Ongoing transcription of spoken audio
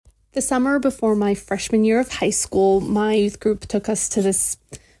The summer before my freshman year of high school, my youth group took us to this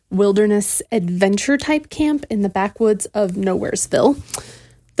wilderness adventure type camp in the backwoods of Nowheresville.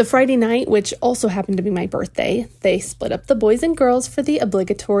 The Friday night, which also happened to be my birthday, they split up the boys and girls for the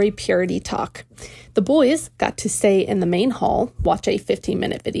obligatory purity talk. The boys got to stay in the main hall, watch a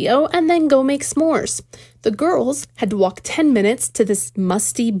 15-minute video, and then go make s'mores. The girls had to walk 10 minutes to this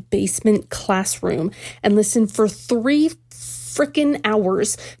musty basement classroom and listen for 3 frickin'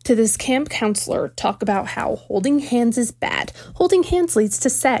 hours to this camp counselor talk about how holding hands is bad. Holding hands leads to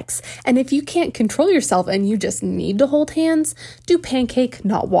sex. And if you can't control yourself and you just need to hold hands, do pancake,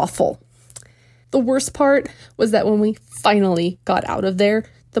 not waffle. The worst part was that when we finally got out of there,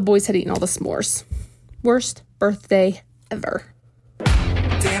 the boys had eaten all the s'mores. Worst birthday ever.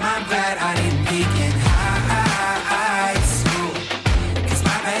 Damn, I'm glad I didn't peak in high school, 'cause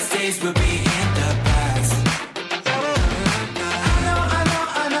my best days will be in the past.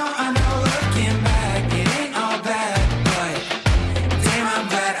 I know, looking back, it ain't all bad, but damn, I'm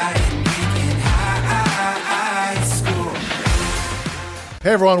glad I didn't peak in high school.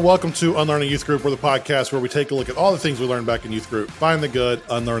 Hey everyone, welcome to Unlearning Youth Group. We're the podcast where we take a look at all the things we learned back in youth group, find the good,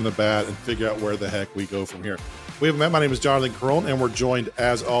 unlearn the bad, and figure out where the heck we go from here. We haven't met. My name is Jonathan Carone, and we're joined,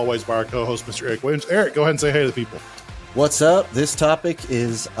 as always, by our co-host, Mr. Eric Williams. Eric, go ahead and say hey to the people. What's up? This topic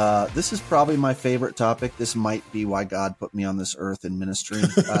is, this is probably my favorite topic. This might be why God put me on this earth in ministry,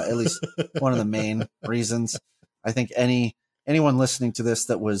 at least one of the main reasons. I think anyone listening to this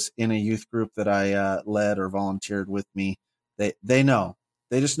that was in a youth group that I led or volunteered with me, they know.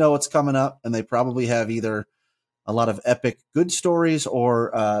 They just know what's coming up, and they probably have either a lot of epic good stories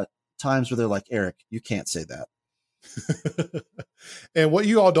or times where they're like, Eric, you can't say that. And what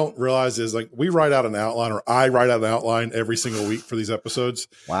you all don't realize is, like, we write out an outline, or I write out an outline every single week for these episodes.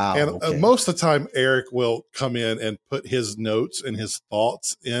 Wow. And okay. most of the time, Eric will come in and put his notes and his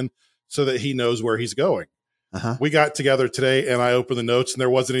thoughts in so that he knows where he's going. Uh-huh. We got together today, and I opened the notes, and there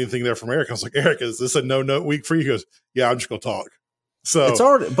wasn't anything there from Eric. I was like, Eric, is this a no-note week for you? He goes, yeah, I'm just going to talk. So it's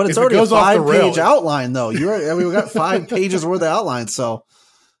already a 5-page outline, though. We got 5 pages worth of outline, so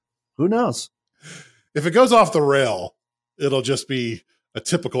who knows? If it goes off the rail, it'll just be a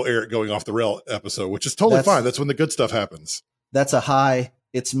typical Eric going off the rail episode, which is totally fine. That's when the good stuff happens. That's a high.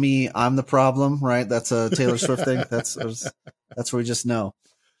 It's me. I'm the problem, right? That's a Taylor Swift thing. That's where we just know.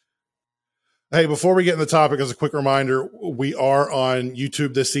 Hey, before we get in the topic, as a quick reminder, we are on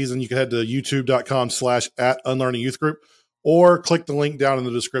YouTube this season. You can head to youtube.com/@unlearningyouthgroup or click the link down in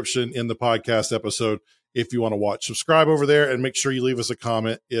the description in the podcast episode if you want to watch. Subscribe over there and make sure you leave us a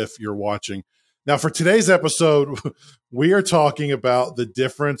comment if you're watching. Now, for today's episode, we are talking about the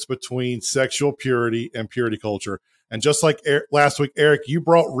difference between sexual purity and purity culture. And just like last week, Eric, you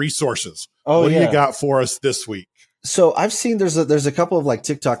brought resources. What do you got for us this week? So I've seen there's a couple of like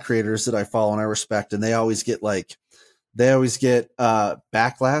TikTok creators that I follow and I respect, and they always get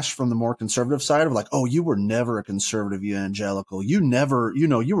backlash from the more conservative side of like, oh, you were never a conservative evangelical. You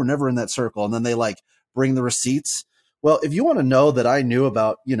were never in that circle. And then they like bring the receipts. Well, if you want to know that I knew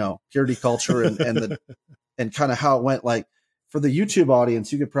about, purity culture and kind of how it went, like for the YouTube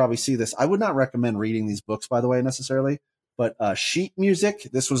audience, you could probably see this. I would not recommend reading these books, by the way, necessarily, but Sheet Music.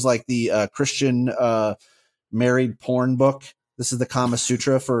 This was like the Christian married porn book. This is the Kama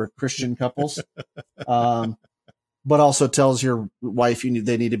Sutra for Christian couples. But also tells your wife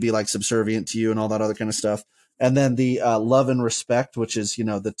they need to be like subservient to you and all that other kind of stuff. And then the Love and Respect, which is,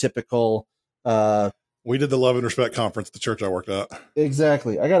 the typical we did the Love and Respect conference at the church I worked at.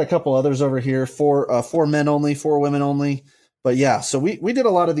 Exactly. I got a couple others over here for men only, for women only. But yeah, so we did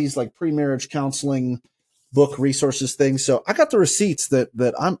a lot of these like pre-marriage counseling book resources things. So I got the receipts that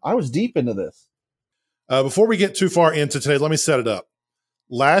I was deep into this. Before we get too far into today, let me set it up.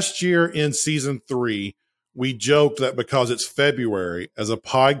 Last year in season 3, we joked that because it's February, as a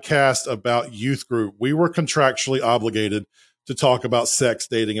podcast about youth group, we were contractually obligated to talk about sex,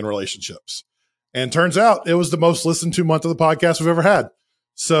 dating, and relationships. And turns out it was the most listened to month of the podcast we've ever had.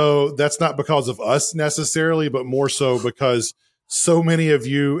 So that's not because of us necessarily, but more so because so many of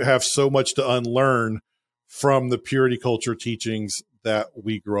you have so much to unlearn from the purity culture teachings that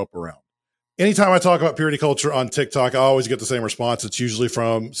we grew up around. Anytime I talk about purity culture on TikTok, I always get the same response. It's usually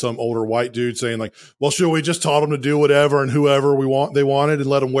from some older white dude saying like, well, should we just taught them to do whatever and whoever they wanted and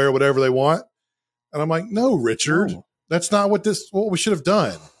let them wear whatever they want? And I'm like, no, Richard, that's not what we should have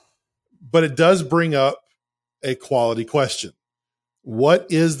done. But it does bring up a quality question. What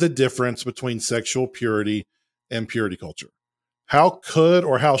is the difference between sexual purity and purity culture? How could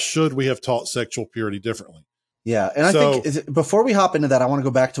or how should we have taught sexual purity differently? Yeah. And I So- think before we hop into that, I want to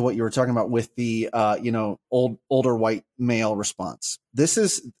go back to what you were talking about with the, older white male response.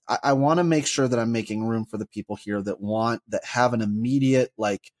 I want to make sure that I'm making room for the people here that have an immediate,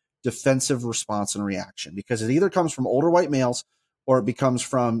 like, defensive response and reaction, because it either comes from older white males or it becomes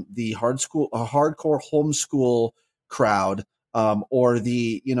from the hardcore homeschool crowd, or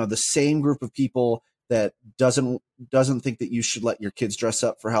the same group of people that doesn't think that you should let your kids dress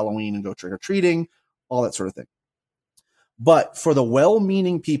up for Halloween and go trick or treating, all that sort of thing. But for the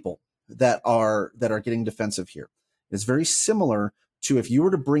well-meaning people that are getting defensive here, it's very similar to if you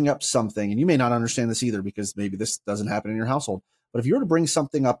were to bring up something, and you may not understand this either because maybe this doesn't happen in your household, but if you were to bring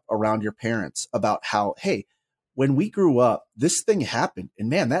something up around your parents about how, hey, when we grew up, this thing happened, and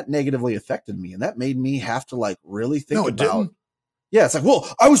man, that negatively affected me, and that made me have to, like, really think No, it about. didn't. Yeah, it's like,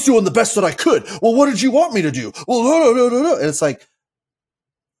 well, I was doing the best that I could. Well, what did you want me to do? Well, no. And it's like,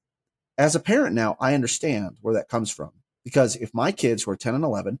 as a parent now, I understand where that comes from, because if my kids were 10 and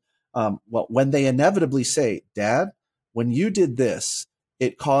 11, when they inevitably say, Dad, when you did this,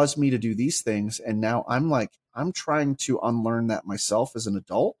 it caused me to do these things, and now I'm trying to unlearn that myself as an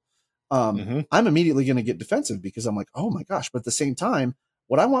adult. I'm immediately going to get defensive because I'm like, oh my gosh. But at the same time,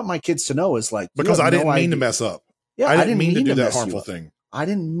 what I want my kids to know is, like, Because I didn't mean to mess up. Yeah, I didn't mean to do that mess you harmful up. thing. I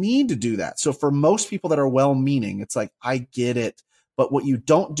didn't mean to do that. So for most people that are well-meaning, it's like, I get it. But what you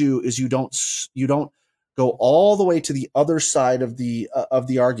don't do is you don't go all the way to the other side of the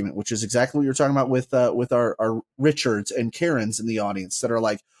argument, which is exactly what you're talking about with our Richards and Karens in the audience that are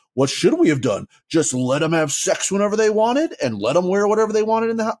like, what should we have done? Just let them have sex whenever they wanted and let them wear whatever they wanted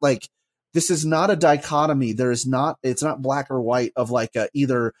in the house. Like, this is not a dichotomy. It's not black or white of like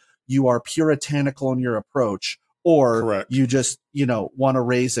either you are puritanical in your approach or Correct. you just, want to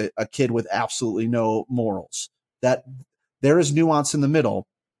raise a kid with absolutely no morals. That there is nuance in the middle.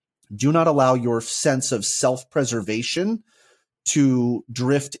 Do not allow your sense of self-preservation to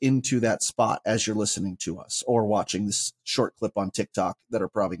drift into that spot as you're listening to us or watching this short clip on TikTok that are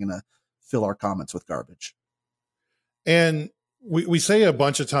probably going to fill our comments with garbage. And we say a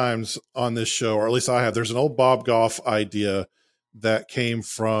bunch of times on this show, or at least I have, there's an old Bob Goff idea that came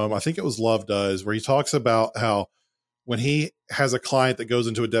from, I think it was Love Does, where he talks about how when he has a client that goes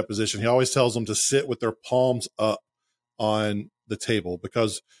into a deposition, he always tells them to sit with their palms up on the table,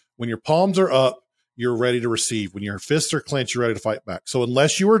 because when your palms are up, you're ready to receive. When your fists are clenched, you're ready to fight back. So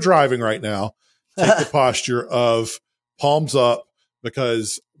unless you are driving right now, take the posture of palms up,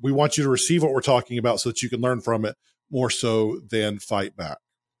 because we want you to receive what we're talking about so that you can learn from it more so than fight back.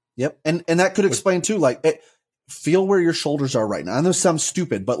 Yep. And that could explain too, like, feel where your shoulders are right now. I know this sounds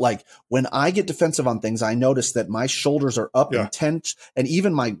stupid, but like when I get defensive on things, I notice that my shoulders are up and tense, and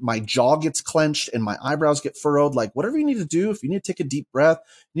even my jaw gets clenched and my eyebrows get furrowed. Like, whatever you need to do, if you need to take a deep breath,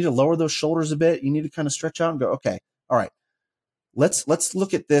 you need to lower those shoulders a bit. You need to kind of stretch out and go, okay, all right, let's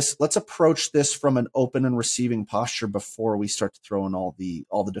look at this. Let's approach this from an open and receiving posture before we start to throw in all the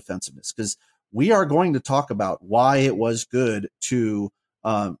defensiveness. Because we are going to talk about why it was good to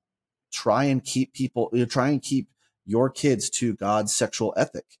try and keep your kids to God's sexual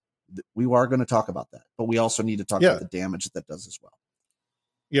ethic. We are going to talk about that, but we also need to talk about the damage that does as well.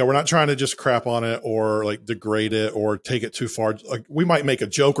 Yeah, we're not trying to just crap on it or like degrade it or take it too far. Like, we might make a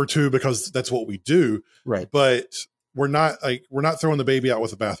joke or two because that's what we do, right? But we're not throwing the baby out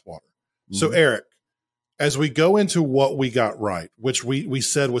with the bathwater. Mm-hmm. So, Eric, as we go into what we got right, which we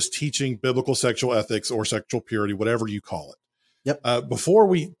said was teaching biblical sexual ethics or sexual purity, whatever you call it. Yep. Before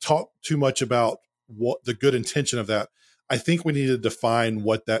we talk too much about what the good intention of that, I think we need to define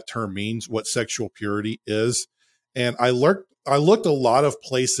what that term means, what sexual purity is. And I looked a lot of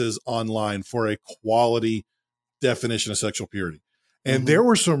places online for a quality definition of sexual purity. And there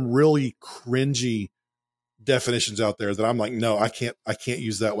were some really cringy definitions out there that I'm like, no, I can't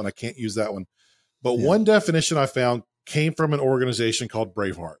use that one. I can't use that one. But one definition I found came from an organization called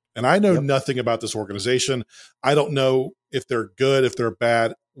Braveheart. And I know nothing about this organization. I don't know if they're good, if they're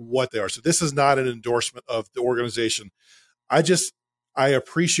bad, what they are. So this is not an endorsement of the organization. I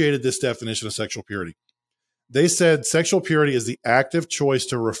appreciated this definition of sexual purity. They said sexual purity is the active choice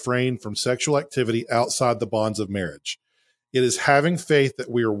to refrain from sexual activity outside the bonds of marriage. It is having faith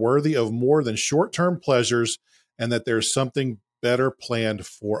that we are worthy of more than short-term pleasures and that there's something better planned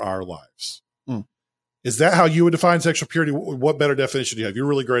for our lives. Is that how you would define sexual purity? What better definition do you have? You're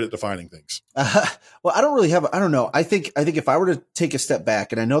really great at defining things. Well, I don't know. I think if I were to take a step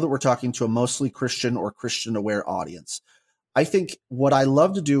back, and I know that we're talking to a mostly Christian or Christian aware audience, I think what I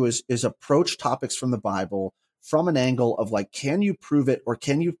love to do is approach topics from the Bible from an angle of like, can you prove it, or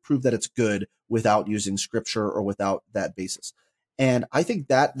can you prove that it's good without using scripture or without that basis? And I think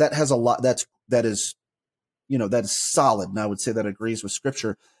that has a lot, that is, that is solid. And I would say that agrees with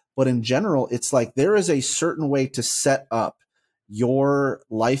scripture. But in general, it's like there is a certain way to set up your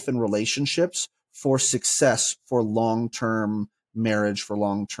life and relationships for success, for long-term marriage, for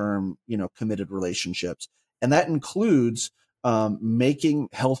long-term, committed relationships. And that includes making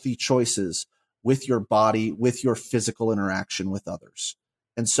healthy choices with your body, with your physical interaction with others.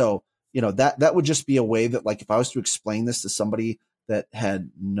 And so, that would just be a way that, like, if I was to explain this to somebody that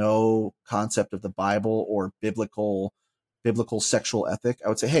had no concept of the Bible or biblical sexual ethic, I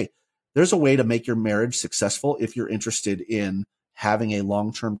would say, hey, there's a way to make your marriage successful if you're interested in having a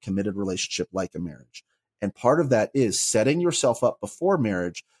long-term committed relationship like a marriage. And part of that is setting yourself up before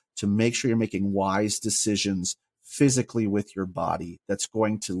marriage to make sure you're making wise decisions physically with your body that's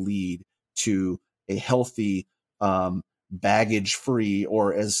going to lead to a healthy, baggage-free,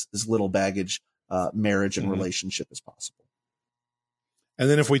 or as little baggage marriage and relationship as possible. And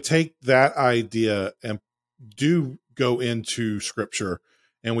then if we take that idea and do go into scripture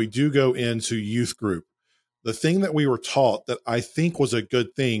and we do go into youth group, the thing that we were taught that I think was a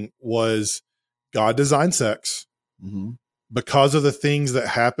good thing was God designed sex because of the things that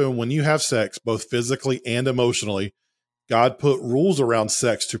happen when you have sex, both physically and emotionally. God put rules around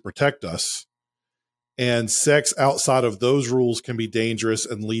sex to protect us, and sex outside of those rules can be dangerous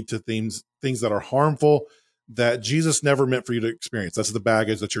and lead to things that are harmful that Jesus never meant for you to experience. That's the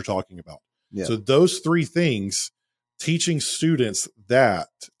baggage that you're talking about. Yeah. So those three things, teaching students that,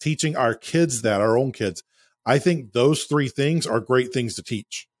 teaching our kids that, our own kids, I think those three things are great things to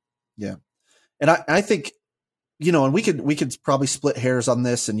teach. Yeah. And I think, and we could probably split hairs on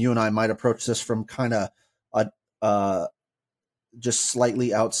this, and you and I might approach this from kind of just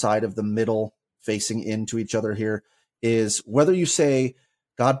slightly outside of the middle, facing into each other here, is whether you say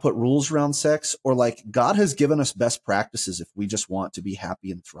God put rules around sex or like God has given us best practices if we just want to be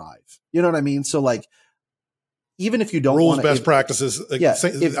happy and thrive. You know what I mean? So like, even if you don't rules, best practices,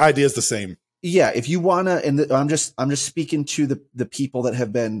 the idea is the same. Yeah. If you want to, and I'm just speaking to the people that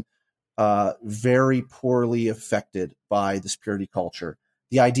have been very poorly affected by this purity culture.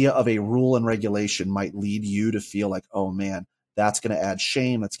 The idea of a rule and regulation might lead you to feel like, oh man, that's going to add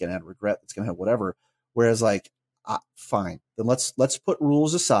shame. That's going to add regret. That's going to have whatever. Whereas like, fine, then let's put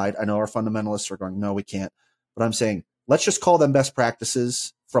rules aside. I know our fundamentalists are going, no, we can't. But I'm saying, let's just call them best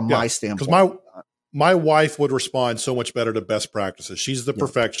practices from my standpoint. Because my wife would respond so much better to best practices. She's the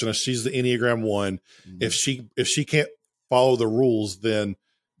perfectionist. She's the Enneagram 1. If she can't follow the rules, then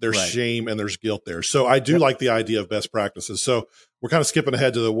there's shame and there's guilt there. So I do like the idea of best practices. So we're kind of skipping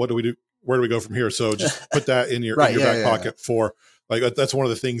ahead to the what do we do? Where do we go from here? So just put that in your, in your back pocket for like, that's one of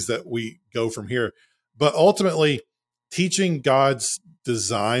the things that we go from here. But ultimately, teaching God's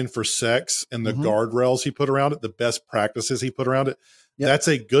design for sex and the guardrails he put around it, the best practices he put around it, that's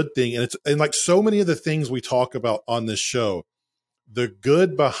a good thing. And like so many of the things we talk about on this show, the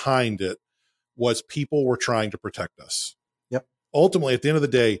good behind it was people were trying to protect us. Yep. Ultimately, at the end of the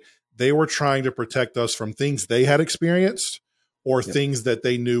day, they were trying to protect us from things they had experienced or things that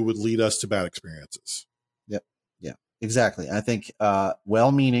they knew would lead us to bad experiences. Yep. Yeah, exactly. I think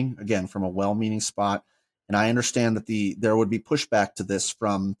well-meaning, again, from a well-meaning spot. And I understand that there would be pushback to this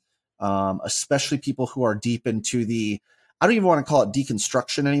from especially people who are deep into I don't even want to call it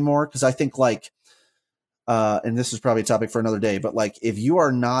deconstruction anymore, because I think like, and this is probably a topic for another day, but like if you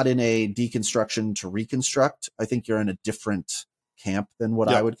are not in a deconstruction to reconstruct, I think you're in a different camp than what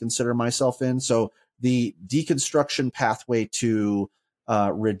I would consider myself in. So the deconstruction pathway to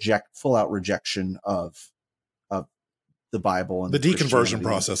full out rejection of the Bible and the deconversion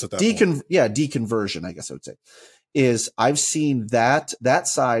process at that point. Deconversion, I guess I would say, is I've seen that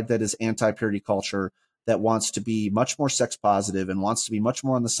side that is anti-purity culture that wants to be much more sex positive and wants to be much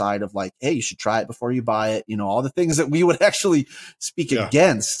more on the side of like, hey, you should try it before you buy it. All the things that we would actually speak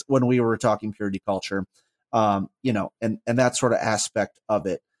against when we were talking purity culture, and that sort of aspect of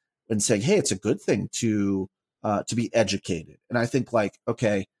it, and saying, hey, it's a good thing to be educated. And I think like,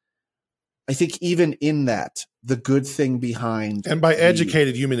 okay, I think even in that, the good thing behind, and by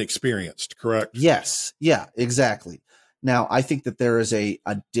educated, you mean experienced, correct? Yes. Yeah, exactly. Now, I think that there is a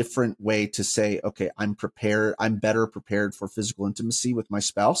different way to say, okay, I'm better prepared for physical intimacy with my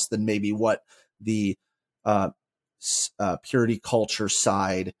spouse than maybe what the purity culture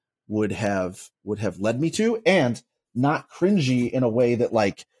side would have led me to, and not cringy in a way that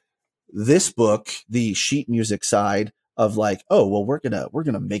like this book, the sheet music side of like, oh, well, we're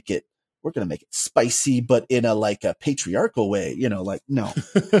gonna make it spicy, but in a patriarchal way, like, no.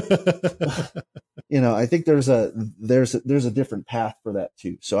 I think there's a different path for that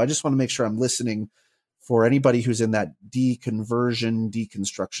too. So I just want to make sure I'm listening for anybody who's in that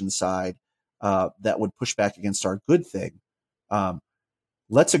deconstruction side. that would push back against our good thing.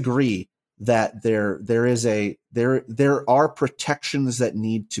 Let's agree that there are protections that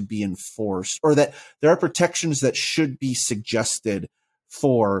need to be enforced, or that there are protections that should be suggested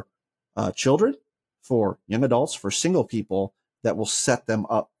for children, for young adults, for single people, that will set them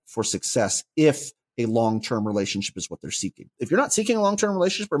up for success if a long-term relationship is what they're seeking. If you're not seeking a long-term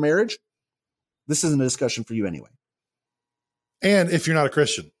relationship or marriage, this isn't a discussion for you anyway. And if you're not a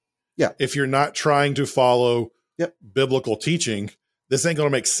Christian, yeah, if you're not trying to follow Yep. biblical teaching, this ain't going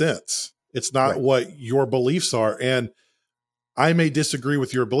to make sense. It's not Right. what your beliefs are. And I may disagree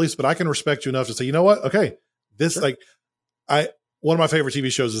with your beliefs, but I can respect you enough to say, you know what? Okay. This, Sure. one of my favorite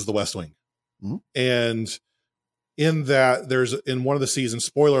TV shows is The West Wing. Mhm. And in that, there's in one of the seasons,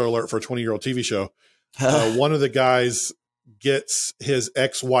 spoiler alert for a 20-year-old TV show, one of the guys gets his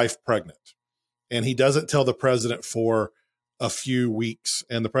ex-wife pregnant, and he doesn't tell the president for a few weeks.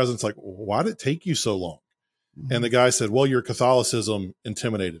 And the president's like, why did it take you so long? And the guy said, well, your Catholicism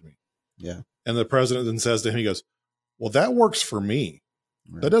intimidated me. Yeah. And the president then says to him, he goes, well, that works for me.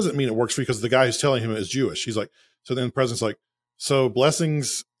 Right. That doesn't mean it works for you, because the guy who's telling him is Jewish. He's like, so then the president's like, so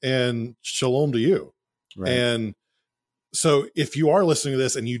blessings and shalom to you. Right. And so if you are listening to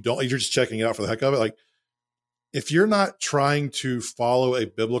this and you're just checking it out for the heck of it, like, if you're not trying to follow a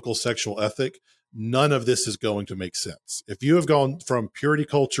biblical sexual ethic, none of this is going to make sense. If you have gone from purity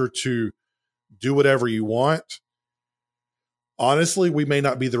culture to do whatever you want, honestly, we may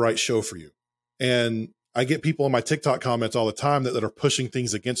not be the right show for you. And I get people in my TikTok comments all the time that are pushing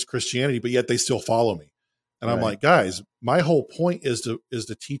things against Christianity, but yet they still follow me. And I'm Right. like, guys, my whole point is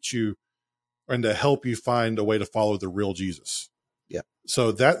to teach you and to help you find a way to follow the real Jesus. Yeah.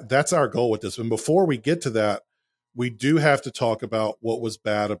 So that's our goal with this. And before we get to that, we do have to talk about what was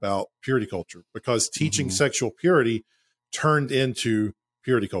bad about purity culture, because teaching Mhm. sexual purity turned into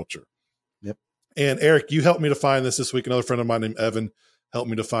purity culture. Yep. And Eric, you helped me to find this week. Another friend of mine named Evan helped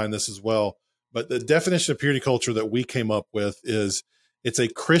me to find this as well. But the definition of purity culture that we came up with is it's a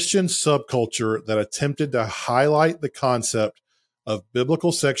Christian subculture that attempted to highlight the concept of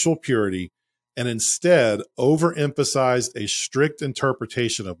biblical sexual purity and instead overemphasized a strict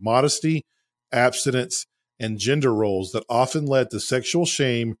interpretation of modesty, abstinence, and gender roles that often led to sexual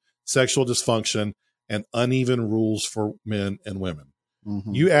shame, sexual dysfunction, and uneven rules for men and women.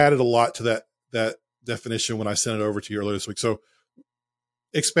 Mhm. You added a lot to that definition when I sent it over to you earlier this week. So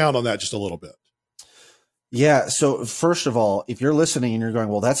expound on that just a little bit. Yeah. So first of all, if you're listening and you're going,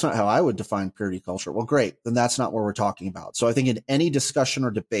 well, that's not how I would define purity culture. Well, great. Then that's not what we're talking about. So I think in any discussion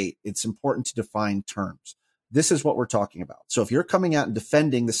or debate, it's important to define terms. This is what we're talking about. So if you're coming out and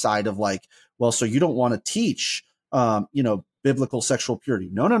defending the side of like, well, so you don't want to teach, biblical sexual purity.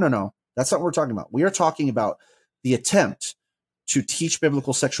 No. That's not what we're talking about. We are talking about the attempt to teach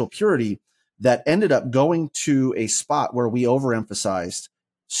biblical sexual purity that ended up going to a spot where we overemphasized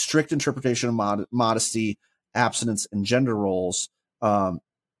strict interpretation of modesty, abstinence, and gender roles,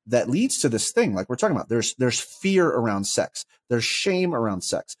 that leads to this thing like we're talking about. There's fear around sex. There's shame around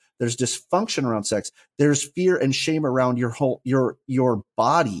sex. There's dysfunction around sex. There's fear and shame around your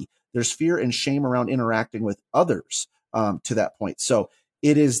body. There's fear and shame around interacting with others, to that point. So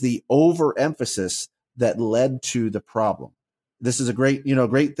it is the overemphasis that led to the problem. This is a great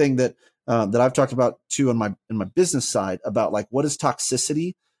thing that I've talked about too in my business side about like, what is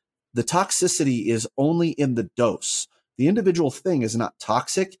toxicity? The toxicity is only in the dose. The individual thing is not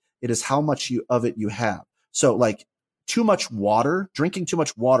toxic. It is how much of it you have. So like drinking too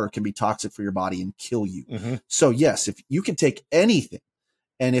much water can be toxic for your body and kill you. Mm-hmm. So yes, if you can take anything,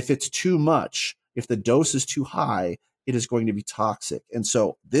 and if it's too much, if the dose is too high, it is going to be toxic. And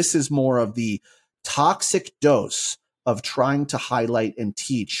so this is more of the toxic dose of trying to highlight and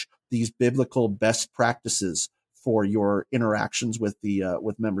teach these biblical best practices for your interactions with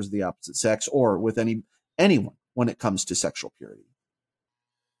with members of the opposite sex or with anyone when it comes to sexual purity.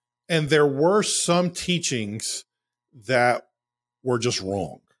 And there were some teachings that were just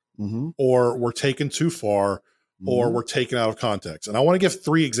wrong, Mm-hmm. or were taken too far, or were taken out of context. And I want to give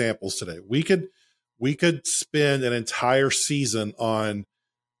 3 examples today. We could spend an entire season on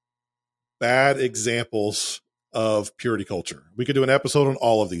bad examples of purity culture. We could do an episode on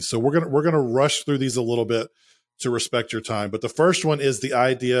all of these. So we're going to rush through these a little bit to respect your time. But the first one is the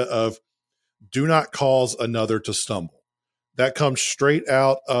idea of do not cause another to stumble. That comes straight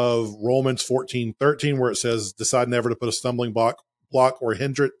out of Romans 14:13, where it says, decide never to put a stumbling block or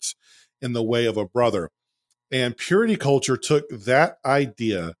hindrance in the way of a brother. And purity culture took that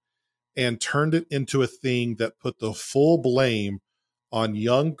idea and turned it into a thing that put the full blame on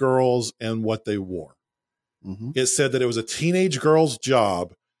young girls and what they wore. Mm-hmm. It said that it was a teenage girl's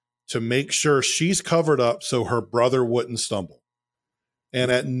job to make sure she's covered up so her brother wouldn't stumble. And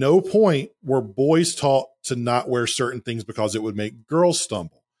at no point were boys taught to not wear certain things because it would make girls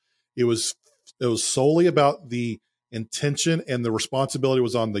stumble. It was solely about the intention, and the responsibility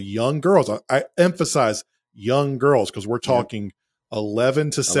was on the young girls. I emphasize young girls because we're talking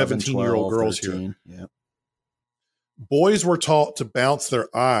 11 to 17-year-old girls 13, here. Yeah. Boys were taught to bounce their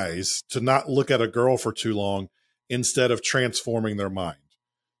eyes, to not look at a girl for too long instead of transforming their mind.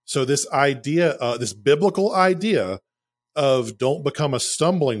 So this idea, this biblical idea of don't become a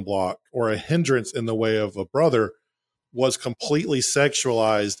stumbling block or a hindrance in the way of a brother was completely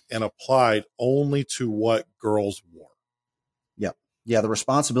sexualized and applied only to what girls wore. Yep. Yeah. The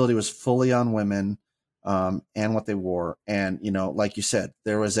responsibility was fully on women and what they wore. And, like you said,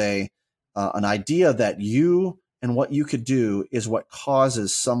 there was an idea that you and what you could do is what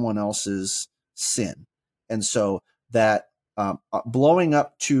causes someone else's sin. And so that blowing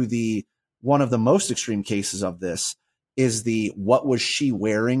up to one of the most extreme cases of this is the what was she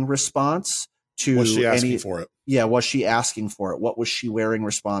wearing response to was she asking for it? Yeah, was she asking for it? What was she wearing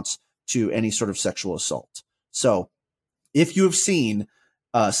response to any sort of sexual assault? So if you have seen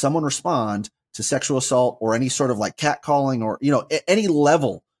someone respond to sexual assault or any sort of like catcalling or, any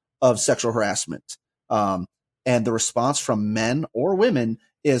level of sexual harassment, and the response from men or women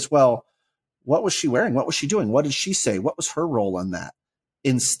is, well, what was she wearing? What was she doing? What did she say? What was her role in that?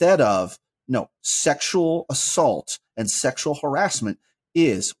 Instead of, no, sexual assault and sexual harassment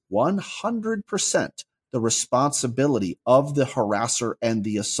is 100% the responsibility of the harasser and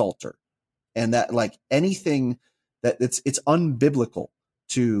the assaulter. And that, like, anything that it's unbiblical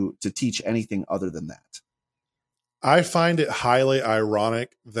to teach anything other than that. I find it highly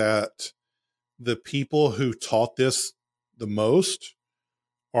ironic that the people who taught this the most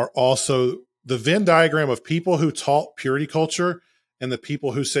are also the Venn diagram of people who taught purity culture and the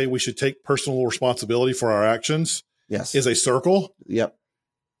people who say we should take personal responsibility for our actions. Yes. Is a circle. Yep.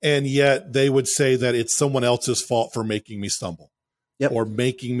 And yet they would say that it's someone else's fault for making me stumble. Yep. Or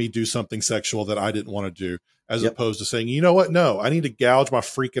making me do something sexual that I didn't want to do, as opposed to saying, you know what? No, I need to gouge my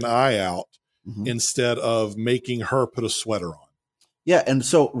freaking eye out instead of making her put a sweater on. Yeah. And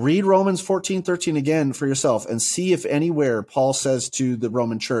so read Romans 14:13 again for yourself and see if anywhere Paul says to the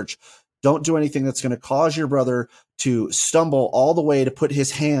Roman church, don't do anything that's going to cause your brother to stumble all the way to put his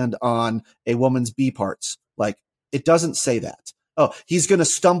hand on a woman's B parts. Like, it doesn't say that. Oh, he's going to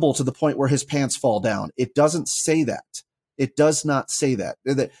stumble to the point where his pants fall down. It doesn't say that. It does not say that.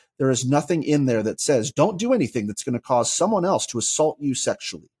 There is nothing in there that says don't do anything that's going to cause someone else to assault you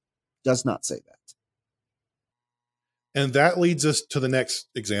sexually. It does not say that. And that leads us to the next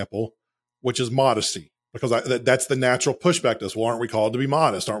example, which is modesty, because that's the natural pushback to this. Well, aren't we called to be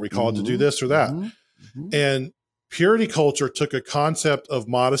modest? Aren't we called to do this or that? And purity culture took a concept of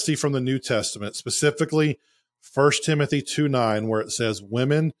modesty from the New Testament, specifically 1 Timothy 2:9, where it says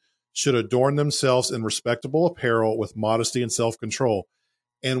women should adorn themselves in respectable apparel with modesty and self-control.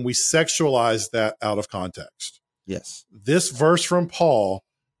 And we sexualize that out of context. Yes. This verse from Paul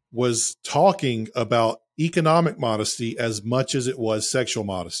was talking about economic modesty as much as it was sexual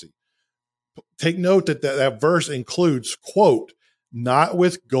modesty. Take note that verse includes, quote, not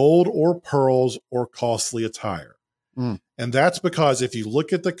with gold or pearls or costly attire. And that's because if you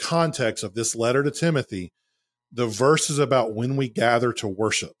look at the context of this letter to Timothy, the verse is about when we gather to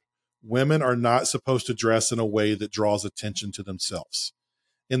worship. Women are not supposed to dress in a way that draws attention to themselves.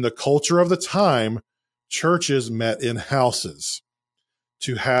 In the culture of the time, churches met in houses.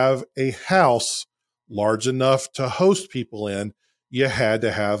 To have a house large enough to host people in, you had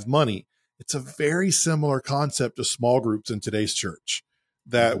to have money. It's a very similar concept to small groups in today's church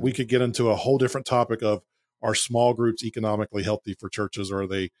that we could get into a whole different topic of, are small groups economically healthy for churches, or are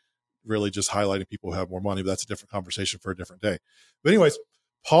they really just highlighting people who have more money? But that's a different conversation for a different day. But anyways,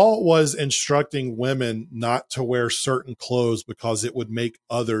 Paul was instructing women not to wear certain clothes because it would make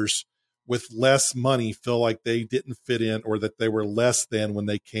others with less money feel like they didn't fit in or that they were less than when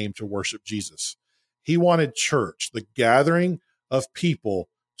they came to worship Jesus. He wanted church, the gathering of people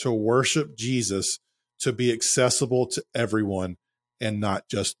to worship Jesus, to be accessible to everyone and not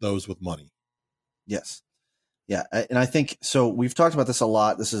just those with money. Yes. Yeah. And I think, so we've talked about this a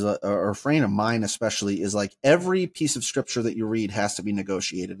lot. This is a refrain of mine, especially, is like every piece of scripture that you read has to be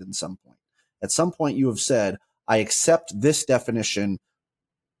negotiated in some point. At some point you have said, I accept this definition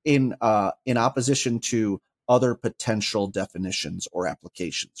in opposition to other potential definitions or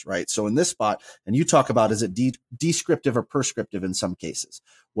applications, right? So in this spot, and you talk about, is it descriptive or prescriptive in some cases?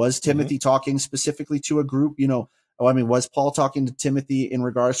 Was Timothy talking specifically to a group? Was Paul talking to Timothy in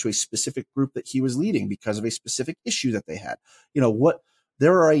regards to a specific group that he was leading because of a specific issue that they had?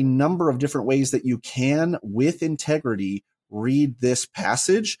 there are a number of different ways that you can, with integrity, read this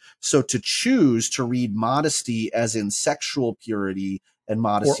passage. So to choose to read modesty as in sexual purity and Or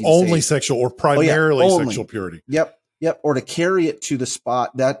modesty, only sexual or primarily only. sexual purity. Yep. Or to carry it to the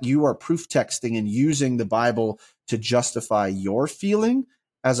spot that you are proof texting and using the Bible to justify your feeling,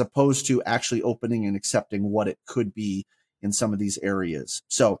 as opposed to actually opening and accepting what it could be in some of these areas.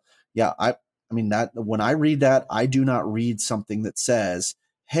 So yeah, I mean that when I read that, I do not read something that says,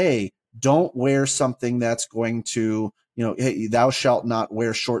 hey, don't wear something that's going to, hey, thou shalt not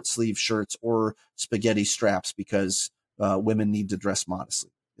wear short sleeve shirts or spaghetti straps because women need to dress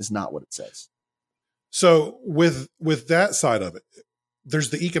modestly, is not what it says. So with that side of it, there's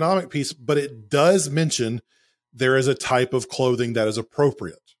the economic piece, but it does mention there is a type of clothing that is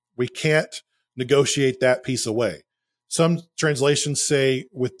appropriate. We can't negotiate that piece away. Some translations say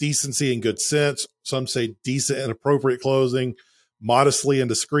with decency and good sense. Some say decent and appropriate clothing, modestly and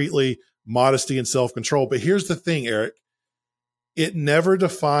discreetly, modesty and self-control. But here's the thing, Eric. It never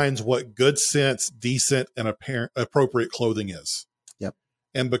defines what good sense, decent, and appropriate clothing is. Yep.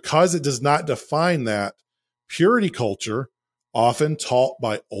 And because it does not define that, purity culture, often taught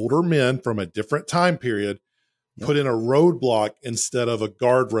by older men from a different time period, put in a roadblock instead of a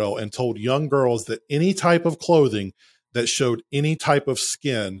guardrail and told young girls that any type of clothing that showed any type of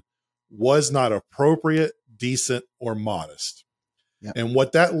skin was not appropriate, decent, or modest. Yep. And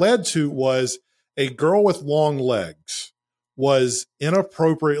what that led to was a girl with long legs was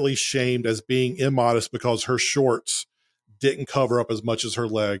inappropriately shamed as being immodest because her shorts didn't cover up as much as her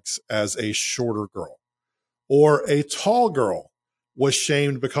legs as a shorter girl. Or a tall girl was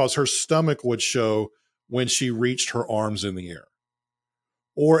shamed because her stomach would show when she reached her arms in the air.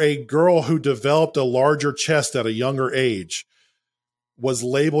 Or a girl who developed a larger chest at a younger age was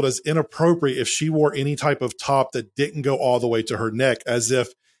labeled as inappropriate if she wore any type of top that didn't go all the way to her neck, as if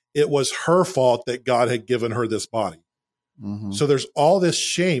it was her fault that God had given her this body. Mm-hmm. So there's all this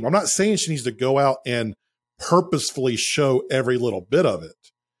shame. I'm not saying she needs to go out and purposefully show every little bit of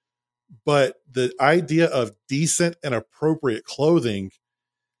it, but the idea of decent and appropriate clothing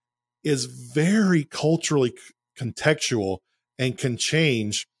is very culturally contextual and can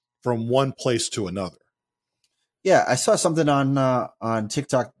change from one place to another. Yeah, I saw something on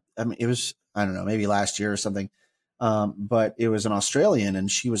TikTok. I mean, it was, I don't know, maybe last year or something. But it was an Australian,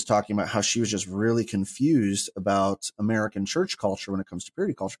 and she was talking about how she was just really confused about American church culture when it comes to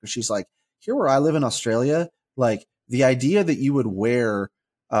purity culture. Because she's like, here where I live in Australia, like the idea that you would wear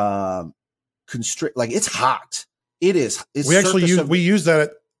constrict, like it's hot. It is. It's we actually use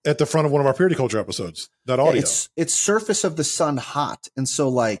that at the front of one of our purity culture episodes. That audio. It's surface of the sun hot, and so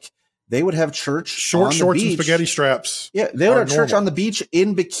like they would have church short shorts and spaghetti straps. Yeah, they would have church on the beach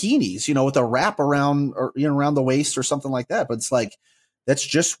in bikinis, with a wrap around or around the waist or something like that. But it's like that's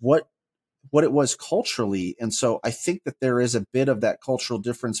just what it was culturally, and so I think that there is a bit of that cultural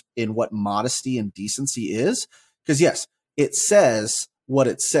difference in what modesty and decency is. Because yes, it says what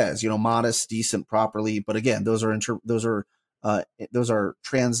it says, modest, decent, properly. But again, those are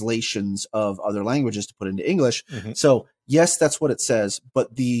translations of other languages to put into English. Mm-hmm. So yes, that's what it says,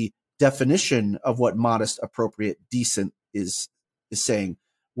 but the definition of what modest, appropriate, decent is saying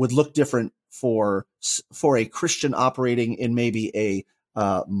would look different for a Christian operating in maybe a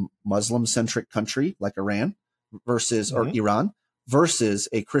Muslim centric country like Iran versus or Iran versus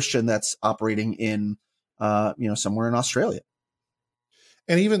a Christian that's operating in somewhere in Australia.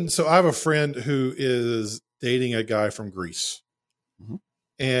 And even so, I have a friend who is dating a guy from Greece. Mm-hmm.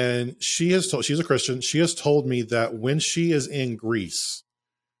 And she's a Christian. She has told me that when she is in Greece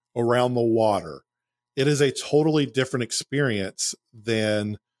around the water, it is a totally different experience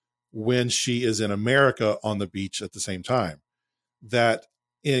than when she is in America on the beach at the same time. That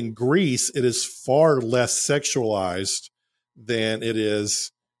in Greece, it is far less sexualized than it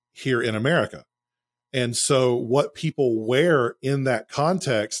is here in America. And so what people wear in that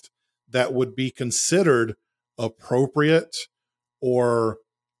context that would be considered appropriate or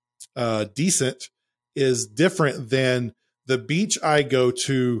decent is different than the beach I go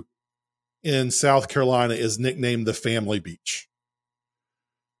to in South Carolina is nicknamed the Family Beach.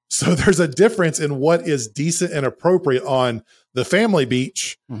 So there's a difference in what is decent and appropriate on the Family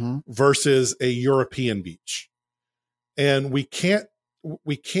Beach versus a European beach. And we can't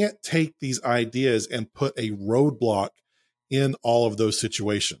take these ideas and put a roadblock in all of those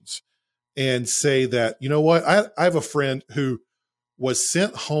situations and say that, you know what, I have a friend who was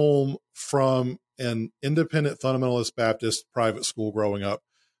sent home from an independent fundamentalist Baptist private school growing up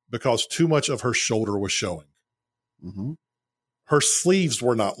because too much of her shoulder was showing. Mm-hmm. Her sleeves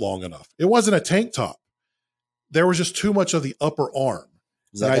were not long enough. It wasn't a tank top. There was just too much of the upper arm.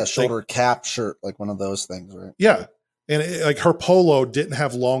 Is that And I that shoulder cap shirt, like one of those things, right? Yeah. And like her polo didn't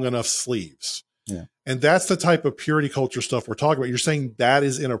have long enough sleeves. Yeah. And that's the type of purity culture stuff we're talking about. You're saying that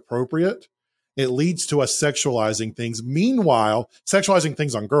is inappropriate. It leads to us sexualizing things. Meanwhile, sexualizing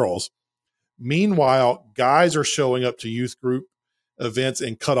things on girls. Meanwhile, guys are showing up to youth group events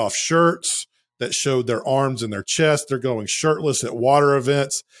in cut off shirts that showed their arms and their chest. They're going shirtless at water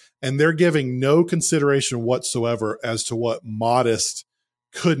events, and they're giving no consideration whatsoever as to what modest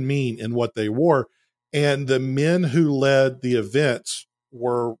could mean in what they wore. And the men who led the events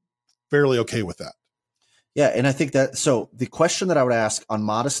were fairly okay with that. Yeah. And I think that, so the question that I would ask on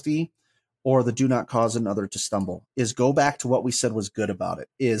modesty or the do not cause another to stumble is go back to what we said was good about it,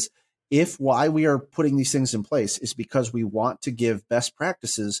 is if why we are putting these things in place is because we want to give best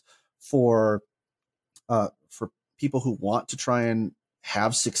practices for people who want to try and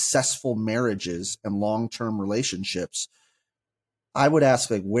have successful marriages and long-term relationships, I would ask,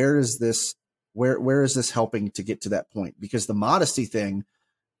 like, where is this helping to get to that point? Because the modesty thing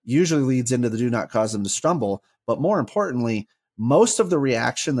usually leads into the do not cause them to stumble. But more importantly, most of the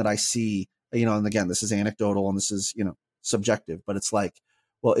reaction that I see, and again, this is anecdotal and this is, subjective, but it's like,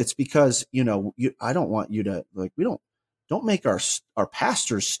 well, it's because, I don't want you to, like, don't make our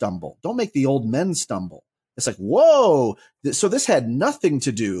pastors stumble. Don't make the old men stumble. It's like, whoa. So this had nothing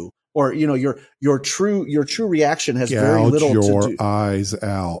to do, or, your true reaction has very little to do. Gouge your eyes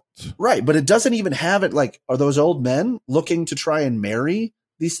out. Right. But it doesn't even have it. Like, are those old men looking to try and marry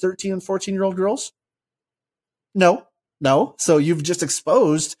these 13 and 14-year-old girls? No. So you've just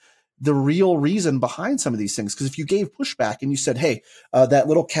exposed the real reason behind some of these things. Because if you gave pushback and you said, hey, that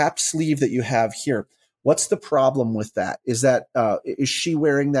little cap sleeve that you have here, what's the problem with that? Is she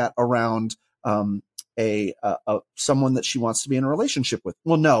wearing that around someone that she wants to be in a relationship with?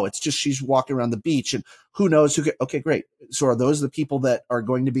 Well, no, it's just she's walking around the beach and who knows who. Okay, great. So are those the people that are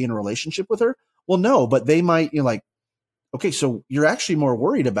going to be in a relationship with her? Well, no, but they might. Okay, so you're actually more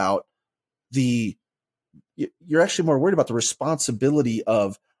worried about the responsibility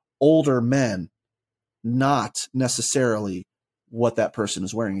of older men, not necessarily what that person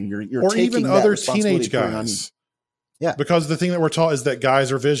is wearing. You're or taking even that other responsibility teenage and putting it on you. guys. Yeah. Because the thing that we're taught is that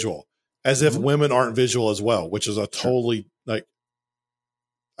guys are visual, as if women aren't visual as well, which is a totally, like,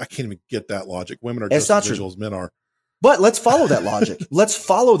 I can't even get that logic. Women are It's just not as true. visual as men are. But let's follow that logic.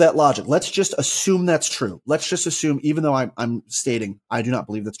 Let's just assume that's true. Let's just assume, even though I'm stating I do not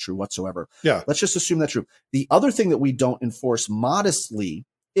believe that's true whatsoever. Yeah. Let's just assume that's true. The other thing that we don't enforce modestly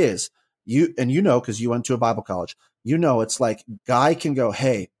is because you went to a Bible college, it's like guy can go,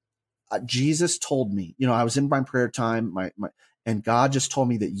 hey, Jesus told me, I was in my prayer time, and God just told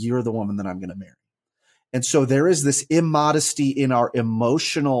me that you're the woman that I'm going to marry. And so there is this immodesty in our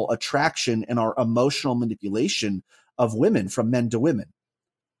emotional attraction and our emotional manipulation of women from men to women.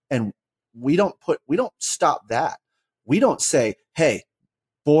 And we don't stop that. We don't say, hey,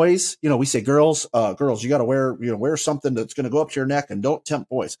 boys, we say girls, you got to wear something that's going to go up to your neck and don't tempt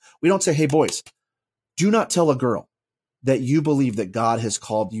boys. We don't say, hey, boys, do not tell a girl that you believe that God has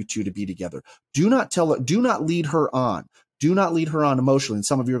called you two to be together. Do not lead her on. Do not lead her on emotionally. And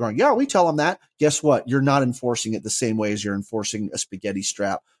some of you are going, yeah, we tell them that. Guess what? You're not enforcing it the same way as you're enforcing a spaghetti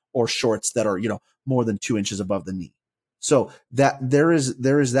strap or shorts that are, more than 2 inches above the knee. So that there is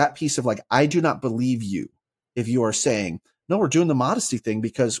that piece of, like, I do not believe you if you are saying, no, we're doing the modesty thing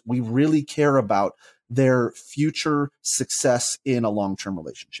because we really care about their future success in a long-term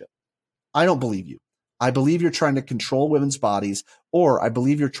relationship. I don't believe you. I believe you're trying to control women's bodies, or I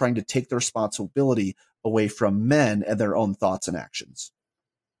believe you're trying to take the responsibility away from men and their own thoughts and actions.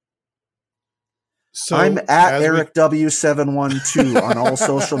 So I'm at Eric W712 on all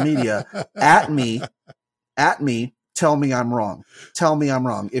social media. At me, tell me I'm wrong. Tell me I'm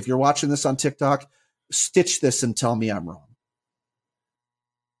wrong. If you're watching this on TikTok, stitch this and tell me I'm wrong.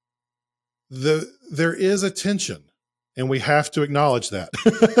 There is a tension, and we have to acknowledge that.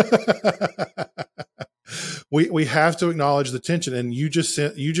 We have to acknowledge the tension, and you just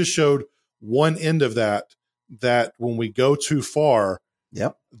showed one end of that when we go too far,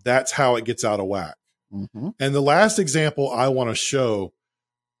 yep, that's how it gets out of whack. Mm-hmm. And the last example I want to show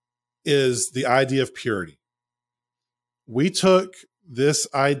is the idea of purity. We took this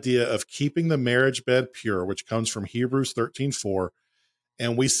idea of keeping the marriage bed pure, which comes from Hebrews 13:4,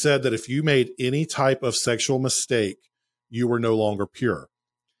 and we said that if you made any type of sexual mistake, you were no longer pure.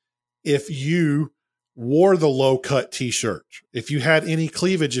 If you wore the low-cut t-shirt, if you had any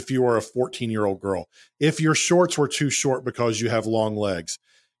cleavage, if you were a 14-year-old girl, if your shorts were too short because you have long legs,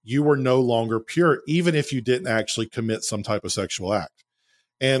 you were no longer pure, even if you didn't actually commit some type of sexual act.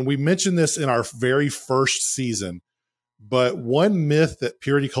 And we mentioned this in our very first season, But one myth that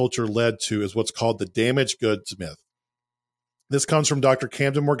purity culture led to is what's called the damaged goods myth. This comes from Dr.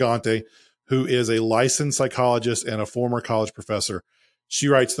 Camden Morgante, who is a licensed psychologist and a former college professor. She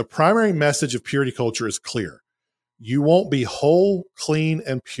writes, the primary message of purity culture is clear. You won't be whole, clean,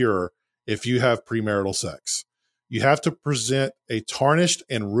 and pure if you have premarital sex. You have to present a tarnished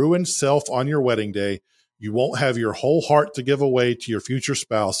and ruined self on your wedding day. You won't have your whole heart to give away to your future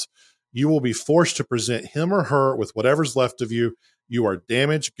spouse. You will be forced to present him or her with whatever's left of you. You are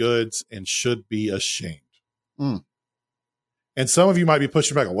damaged goods and should be ashamed. Mm. And some of you might be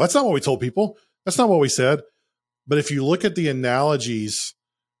pushing back. Well, that's not what we told people. That's not what we said. But if you look at the analogies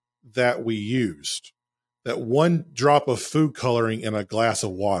that we used, that one drop of food coloring in a glass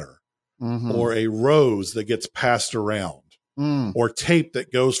of water, or a rose that gets passed around, or tape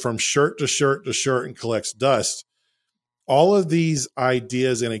that goes from shirt to shirt to shirt and collects dust, all of these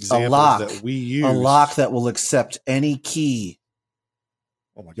ideas and examples that we use. A lock that will accept any key.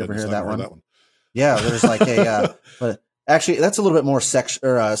 Oh my You ever goodness, hear I that heard one? that one. Yeah, there's like a, but actually that's a little bit more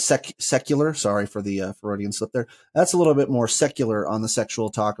secular. Sorry for the Freudian slip there. That's a little bit more secular on the sexual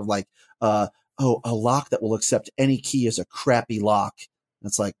talk of like, a lock that will accept any key is a crappy lock. And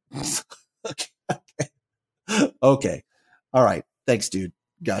it's like, okay. All right. Thanks, dude.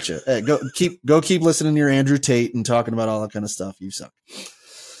 Gotcha. Hey, go keep listening to your Andrew Tate and talking about all that kind of stuff. You suck.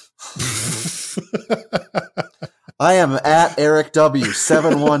 I am at Eric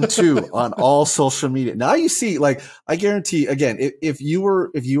W712 on all social media. Now you see, like, I guarantee again, if you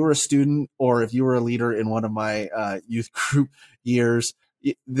were a student or if you were a leader in one of my youth group years,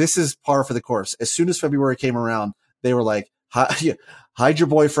 this is par for the course. As soon as February came around, they were like, hide your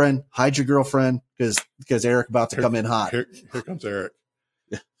boyfriend, hide your girlfriend, because Eric about to come in hot. Here comes Eric.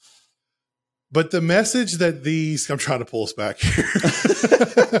 But the message that I'm trying to pull us back here.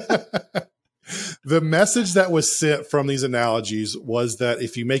 The message that was sent from these analogies was that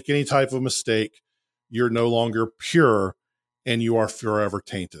if you make any type of mistake, you're no longer pure and you are forever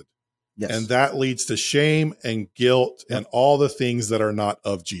tainted. Yes. And that leads to shame and guilt and all the things that are not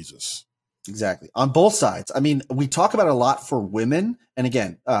of Jesus. Exactly. On both sides. I mean, we talk about it a lot for women. And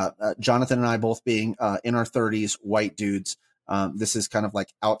again, Jonathan and I both being in our 30s, white dudes, this is kind of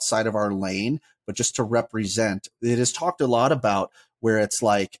like outside of our lane, but just to represent, it is talked a lot about where it's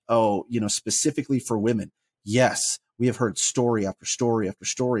like, specifically for women. Yes, we have heard story after story after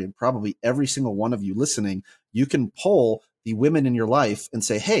story, and probably every single one of you listening, you can poll the women in your life and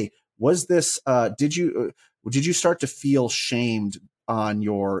say, hey, was this, did you start to feel shamed on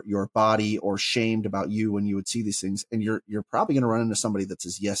your body or shamed about you when you would see these things? And you're probably going to run into somebody that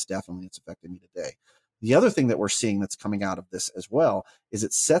says, yes, definitely, it's affected me today. The other thing that we're seeing that's coming out of this as well is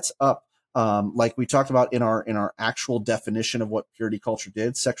it sets up, like we talked about in our actual definition of what purity culture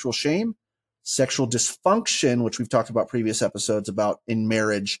did, sexual shame, sexual dysfunction, which we've talked about previous episodes about in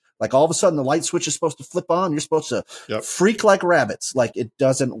marriage. Like all of a sudden the light switch is supposed to flip on. You're supposed to freak like rabbits. Like it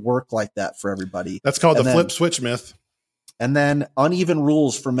doesn't work like that for everybody. That's called the flip switch myth. And then uneven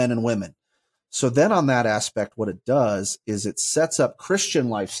rules for men and women. So then on that aspect, what it does is it sets up Christian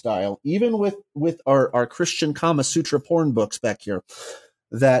lifestyle, even with our Christian Kama Sutra porn books back here,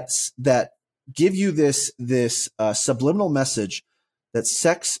 that give you this subliminal message that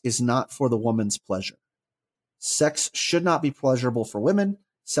sex is not for the woman's pleasure. Sex should not be pleasurable for women.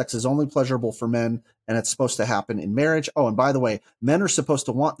 Sex is only pleasurable for men, and it's supposed to happen in marriage. Oh, and by the way, men are supposed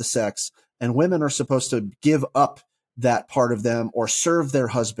to want the sex, and women are supposed to give up that part of them or serve their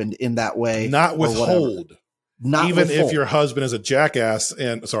husband in that way. Not withhold. Even withhold. if your husband is a jackass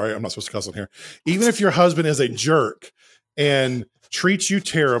and sorry, I'm not supposed to cuss on here. Even if your husband is a jerk and treats you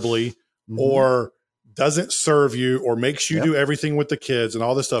terribly or doesn't serve you or makes you do everything with the kids and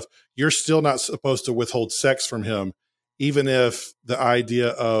all this stuff, you're still not supposed to withhold sex from him, even if the idea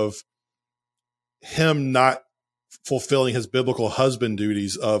of him not fulfilling his biblical husband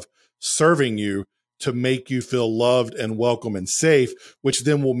duties of serving you to make you feel loved and welcome and safe, which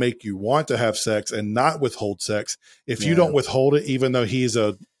then will make you want to have sex and not withhold sex. If you don't withhold it, even though he's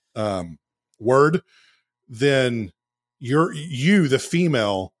a word, then you, the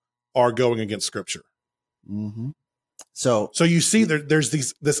female, are going against Scripture. Mm-hmm. So you see there's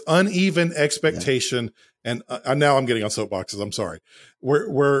this uneven expectation, and now I'm getting on soapboxes. I'm sorry.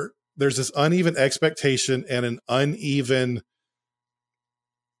 Where there's this uneven expectation and an uneven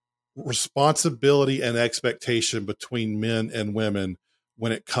responsibility and expectation between men and women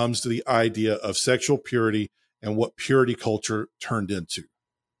when it comes to the idea of sexual purity and what purity culture turned into.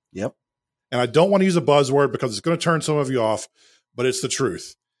 Yep. And I don't want to use a buzzword because it's going to turn some of you off, but it's the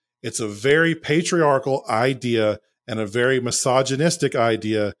truth. It's a very patriarchal idea and a very misogynistic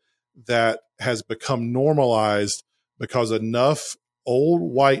idea that has become normalized because enough old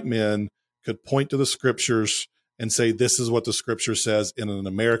white men could point to the scriptures and say, this is what the scripture says in an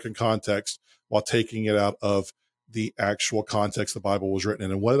American context, while taking it out of the actual context the Bible was written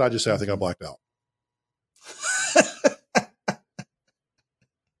in. And what did I just say? I think I blacked out.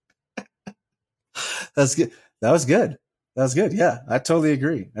 That's good. That was good. That was good. Yeah, I totally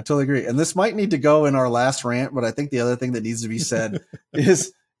agree. And this might need to go in our last rant, but I think the other thing that needs to be said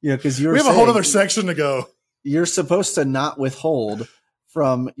is, because we have a whole other section to go. You're supposed to not withhold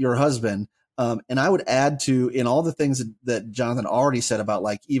from your husband. And I would add to, in all the things that Jonathan already said about,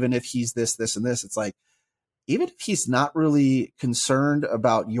 like, even if he's this, this, and this, it's like, even if he's not really concerned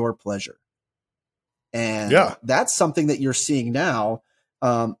about your pleasure. And that's something that you're seeing now.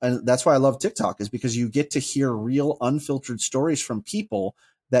 And that's why I love TikTok, is because you get to hear real unfiltered stories from people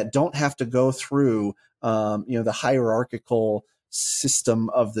that don't have to go through, the hierarchical system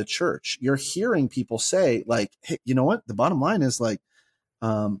of the church. You're hearing people say, like, hey, you know what? The bottom line is, like,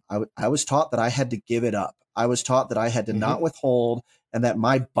 I was taught that I had to give it up. I was taught that I had to not withhold, and that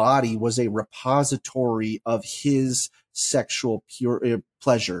my body was a repository of his sexual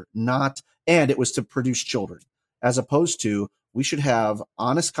pleasure, and it was to produce children, as opposed to, we should have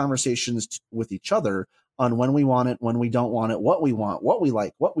honest conversations with each other on when we want it, when we don't want it, what we want, what we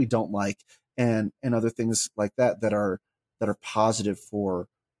like, what we don't like, and other things like that are positive for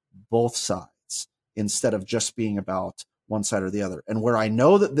both sides, instead of just being about one side or the other. And where I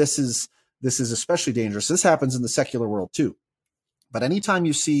know that this is especially dangerous, this happens in the secular world too. But anytime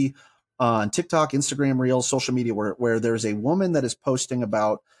you see on TikTok, Instagram Reels, social media, where there's a woman that is posting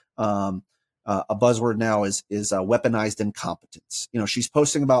about, a buzzword now is weaponized incompetence. She's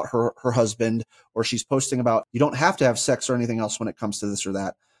posting about her husband, or she's posting about, you don't have to have sex or anything else when it comes to this or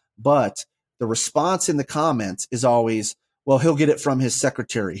that. But the response in the comments is always, well, he'll get it from his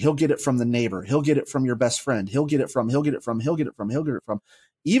secretary. He'll get it from the neighbor. He'll get it from your best friend. He'll get it from,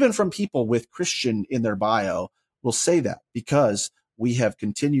 even from people with Christian in their bio will say that, because we have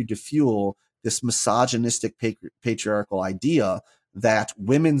continued to fuel this misogynistic patriarchal idea that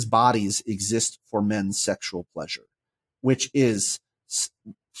women's bodies exist for men's sexual pleasure, which is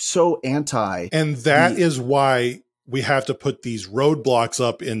so anti. And that is why we have to put these roadblocks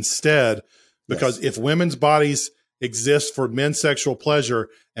up instead, because if women's bodies exist for men's sexual pleasure,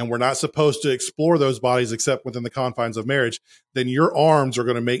 and we're not supposed to explore those bodies except within the confines of marriage, then your arms are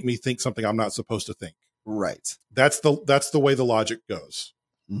going to make me think something I'm not supposed to think. Right. That's the way the logic goes.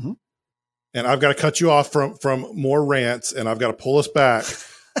 Mm-hmm. And I've got to cut you off from more rants, and I've got to pull us back,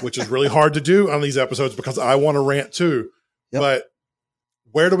 which is really hard to do on these episodes because I want to rant too. Yep. But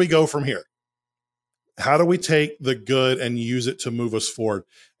where do we go from here? How do we take the good and use it to move us forward?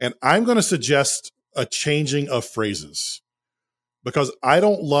 And I'm going to suggest a changing of phrases, because I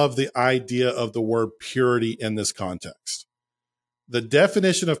don't love the idea of the word purity in this context. The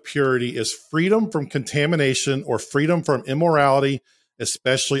definition of purity is freedom from contamination or freedom from immorality,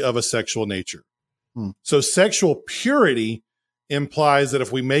 especially of a sexual nature. So sexual purity implies that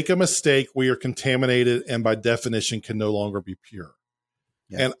if we make a mistake, we are contaminated and by definition can no longer be pure.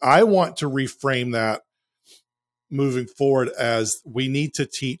 Yeah. And I want to reframe that moving forward as we need to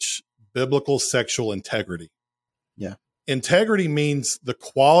teach biblical sexual integrity. Yeah. Integrity means the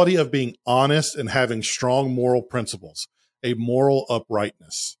quality of being honest and having strong moral principles, a moral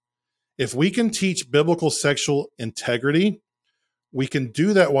uprightness. If we can teach biblical sexual integrity, we can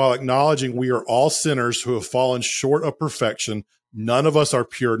do that while acknowledging we are all sinners who have fallen short of perfection. None of us are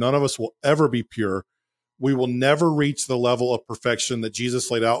pure. None of us will ever be pure. We will never reach the level of perfection that Jesus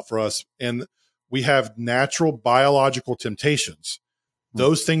laid out for us. And we have natural biological temptations.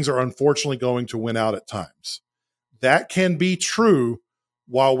 Those things are unfortunately going to win out at times. That can be true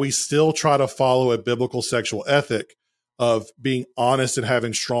while we still try to follow a biblical sexual ethic of being honest and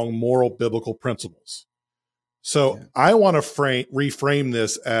having strong moral biblical principles. So I want to reframe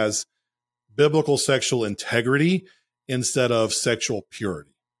this as biblical sexual integrity instead of sexual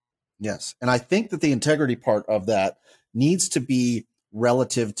purity. Yes. And I think that the integrity part of that needs to be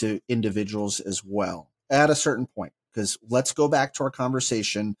relative to individuals as well at a certain point. Because let's go back to our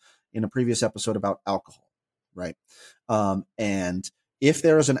conversation in a previous episode about alcohol, right? And if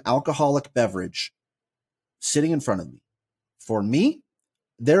there is an alcoholic beverage sitting in front of me, for me,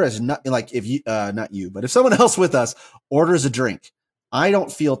 there is not, like, if you, not you, but if someone else with us orders a drink, I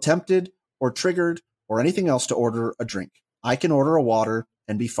don't feel tempted or triggered or anything else to order a drink. I can order a water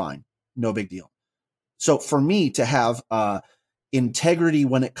and be fine. No big deal. So for me to have integrity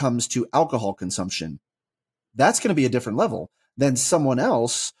when it comes to alcohol consumption, that's going to be a different level than someone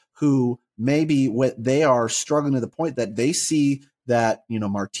else who maybe they are struggling to the point that they see that,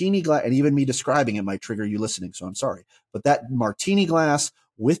 martini glass, and even me describing it might trigger you listening, so I'm sorry. But that martini glass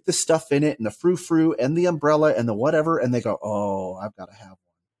with the stuff in it and the frou-frou and the umbrella and the whatever, and they go, oh, I've got to have one.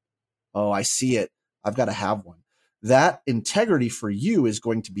 Oh, I see it. I've got to have one. That integrity for you is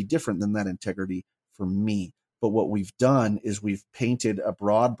going to be different than that integrity for me. But what we've done is we've painted a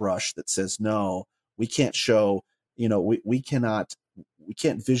broad brush that says, no, we can't show, we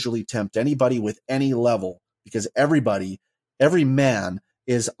can't visually tempt anybody with any level, because every man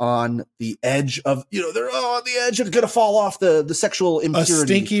is on the edge of, they're on the edge and going to fall off the sexual impurity. A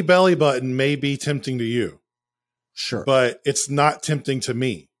stinky belly button may be tempting to you. Sure. But it's not tempting to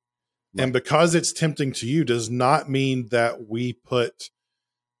me. Right. And because it's tempting to you does not mean that we put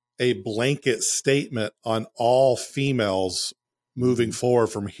a blanket statement on all females moving forward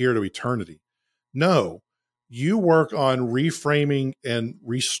from here to eternity. No, you work on reframing and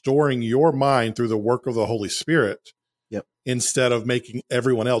restoring your mind through the work of the Holy Spirit. Yep. Instead of making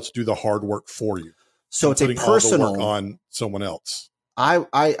everyone else do the hard work for you. So it's a personal all the work on someone else.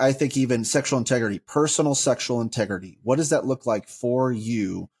 I think even sexual integrity, personal sexual integrity. What does that look like for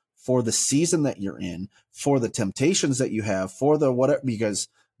you, for the season that you're in, for the temptations that you have, for the whatever, because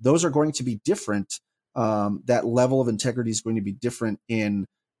those are going to be different. That level of integrity is going to be different in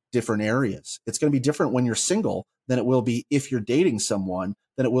different areas. It's going to be different when you're single than it will be if you're dating someone,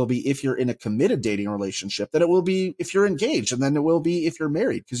 than it will be if you're in a committed dating relationship, than it will be if you're engaged, and then it will be if you're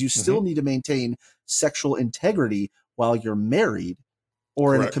married, because you still need to maintain sexual integrity while you're married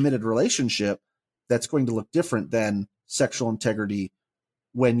or in a committed relationship. That's going to look different than sexual integrity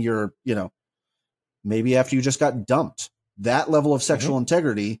when you're, maybe after you just got dumped. That level of sexual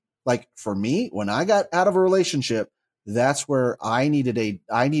integrity, like for me, when I got out of a relationship, that's where I needed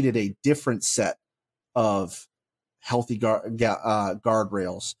a different set of healthy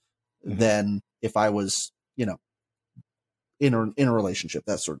guardrails than if I was, in a relationship,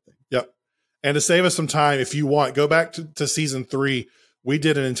 that sort of thing. Yep. And to save us some time, if you want, go back to season 3. We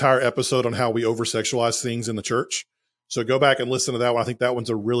did an entire episode on how we over-sexualize things in the church. So go back and listen to that one. I think that one's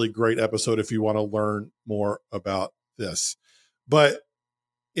a really great episode if you want to learn more about this. But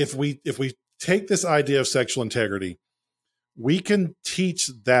if we take this idea of sexual integrity, we can teach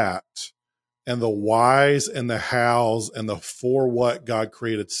that and the whys and the hows and the for what God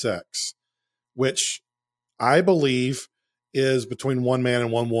created sex, which I believe is between one man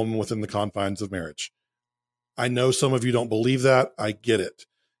and one woman within the confines of marriage. I know some of you don't believe that. I get it.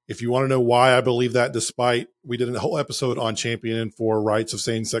 If you want to know why I believe that, despite we did a whole episode on championing for rights of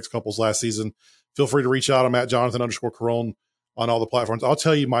same-sex couples last season, feel free to reach out. I'm at Jonathan_Carone on all the platforms. I'll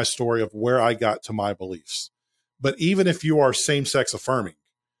tell you my story of where I got to my beliefs. But even if you are same-sex affirming,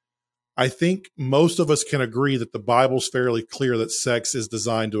 I think most of us can agree that the Bible's fairly clear that sex is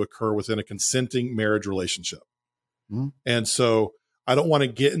designed to occur within a consenting marriage relationship. Mm-hmm. And so I don't want to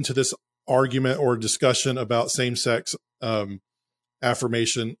get into this argument or discussion about same-sex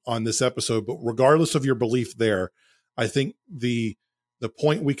affirmation on this episode, but regardless of your belief there, I think the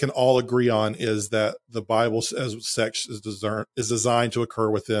point we can all agree on is that the Bible says sex is designed to occur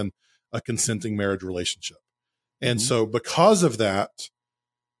within a consenting marriage relationship. And so because of that,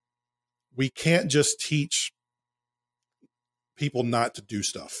 we can't just teach people not to do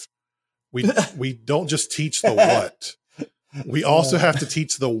stuff. We don't just teach the what. We also have to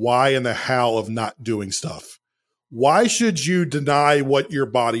teach the why and the how of not doing stuff. Why should you deny what your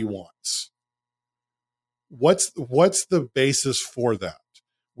body wants? What's the basis for that?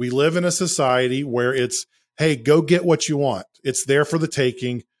 We live in a society where it's, hey, go get what you want. It's there for the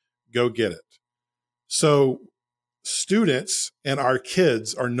taking. Go get it. So students and our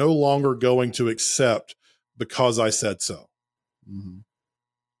kids are no longer going to accept because I said so. Mm-hmm.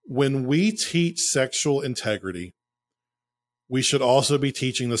 When we teach sexual integrity, we should also be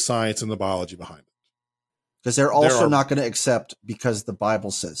teaching the science and the biology behind it. Because they're also not going to accept because the Bible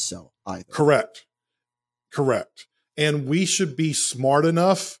says so either. Correct. And we should be smart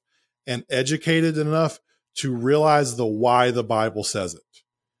enough and educated enough to realize the why the Bible says it.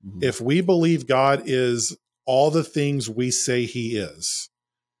 Mm-hmm. If we believe God is all the things we say he is,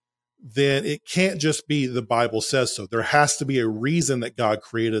 then it can't just be the Bible says so. There has to be a reason that God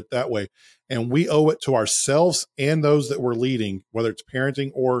created it that way. And we owe it to ourselves and those that we're leading, whether it's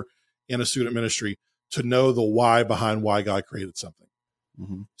parenting or in a student ministry, to know the why behind why God created something.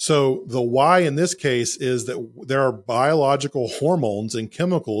 Mm-hmm. So the why in this case is that there are biological hormones and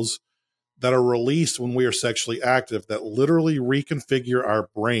chemicals that are released when we are sexually active that literally reconfigure our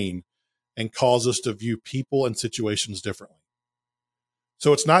brain and cause us to view people and situations differently.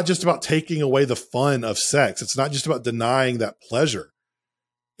 So it's not just about taking away the fun of sex. It's not just about denying that pleasure.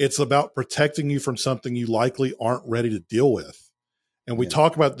 It's about protecting you from something you likely aren't ready to deal with. And we Yeah.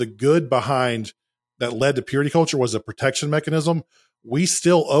 talk about the good behind that led to purity culture was a protection mechanism. We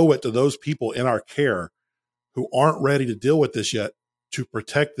still owe it to those people in our care who aren't ready to deal with this yet to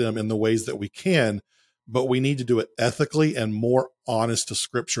protect them in the ways that we can, but we need to do it ethically and more honest to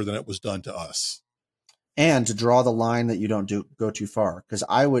scripture than it was done to us. And to draw the line that you don't go too far. Because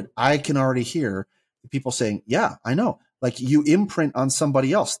I can already hear people saying, yeah, I know. Like you imprint on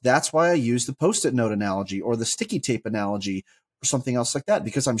somebody else. That's why I use the Post-it note analogy or the sticky tape analogy or something else like that,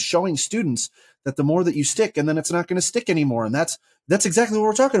 because I'm showing students that the more that you stick, and then it's not going to stick anymore. And that's exactly what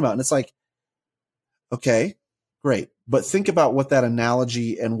we're talking about. And it's like, okay, great. But think about what that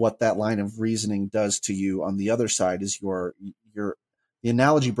analogy and what that line of reasoning does to you on the other side is the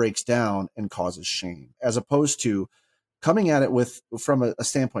analogy breaks down and causes shame, as opposed to coming at it from a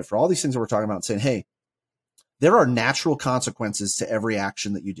standpoint for all these things that we're talking about and saying, hey, there are natural consequences to every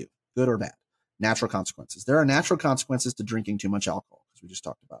action that you do, good or bad. Natural consequences. There are natural consequences to drinking too much alcohol, because we just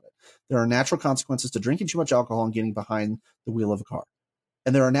talked about it. There are natural consequences to drinking too much alcohol and getting behind the wheel of a car.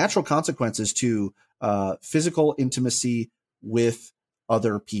 And there are natural consequences to physical intimacy with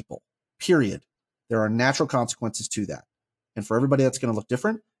other people, period. There are natural consequences to that. And for everybody, that's going to look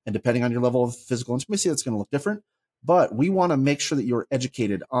different. And depending on your level of physical intimacy, that's going to look different. But we want to make sure that you're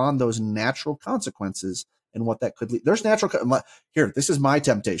educated on those natural consequences and what that could lead. There's here, this is my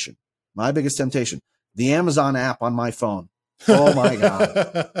temptation. My biggest temptation, the Amazon app on my phone. Oh my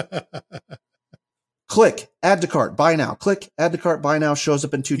God. Click, add to cart, buy now. Click, add to cart, buy now, shows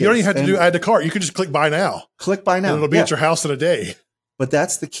up in 2 days. You don't even have to do add to cart. You can just click buy now. Click buy now. And it'll be at your house in a day. But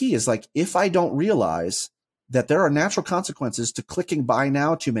that's the key, is like, if I don't realize that there are natural consequences to clicking buy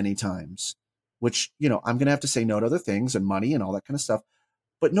now too many times, which, I'm going to have to say no to other things and money and all that kind of stuff.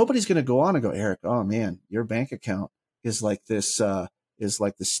 But nobody's going to go on and go, Eric, oh man, your bank account is like this, is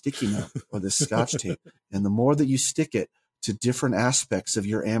like the sticky note or the scotch tape. And the more that you stick it to different aspects of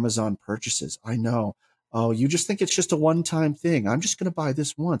your Amazon purchases, I know, oh, you just think it's just a one-time thing. I'm just going to buy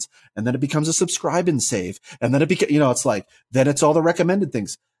this once. And then it becomes a subscribe and save. And then it's like, then it's all the recommended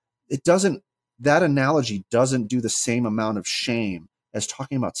things. That analogy doesn't do the same amount of shame as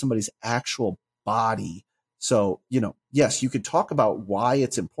talking about somebody's actual body. So, yes, you could talk about why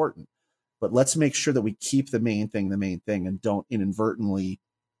it's important, but let's make sure that we keep the main thing, and don't inadvertently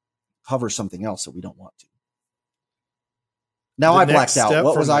cover something else that we don't want to. Now I blacked out.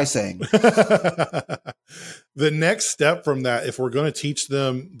 What was I saying? The next step from that, if we're going to teach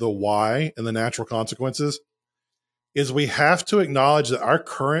them the why and the natural consequences, is we have to acknowledge that our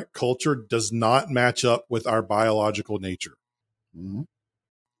current culture does not match up with our biological nature. Mm-hmm.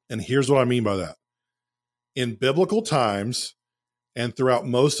 And here's what I mean by that. In biblical times and throughout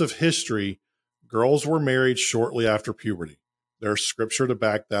most of history, girls were married shortly after puberty. There's scripture to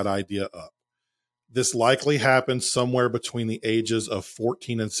back that idea up. This likely happened somewhere between the ages of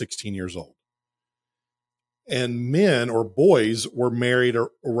 14 and 16 years old. And men or boys were married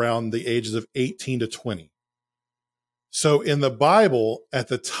around the ages of 18 to 20. So in the Bible at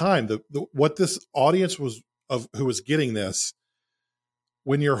the time, what this audience who was getting this,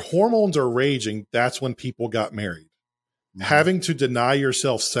 when your hormones are raging, that's when people got married. Mm-hmm. Having to deny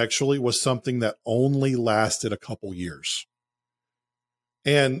yourself sexually was something that only lasted a couple years.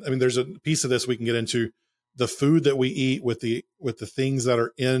 And I mean, there's a piece of this we can get into. The food that we eat with the things that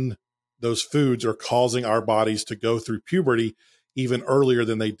are in those foods are causing our bodies to go through puberty even earlier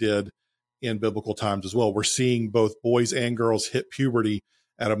than they did in biblical times as well. We're seeing both boys and girls hit puberty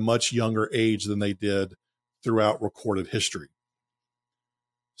at a much younger age than they did throughout recorded history.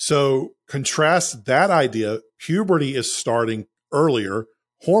 So contrast that idea. Puberty is starting earlier.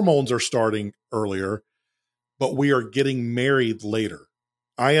 Hormones are starting earlier, but we are getting married later.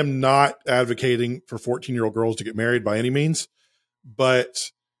 I am not advocating for 14-year-old girls to get married by any means,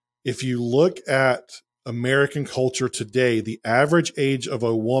 but if you look at American culture today, the average age of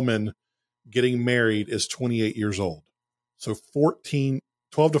a woman getting married is 28 years old. So 12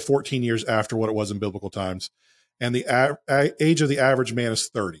 to 14 years after what it was in biblical times. And the age of the average man is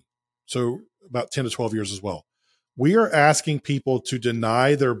 30. So about 10 to 12 years as well. We are asking people to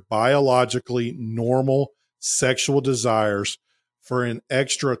deny their biologically normal sexual desires for an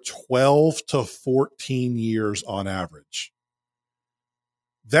extra 12 to 14 years on average.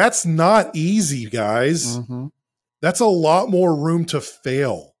 That's not easy, guys. Mm-hmm. That's a lot more room to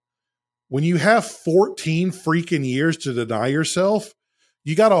fail. When you have 14 freaking years to deny yourself,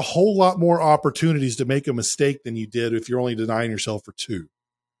 you got a whole lot more opportunities to make a mistake than you did if you're only denying yourself for 2.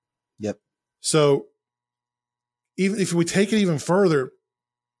 Yep. So even if we take it even further,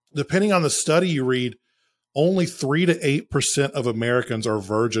 depending on the study you read, only 3 to 8% of Americans are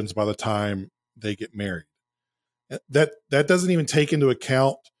virgins by the time they get married. That doesn't even take into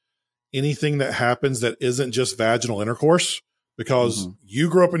account anything that happens that isn't just vaginal intercourse, because you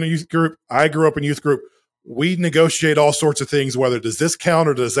grew up in a youth group. I grew up in youth group. We negotiate all sorts of things, whether does this count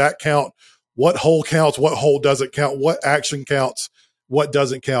or does that count, what hole counts, what hole doesn't count, what action counts, what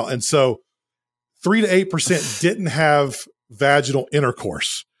doesn't count. And so 3 to 8% didn't have vaginal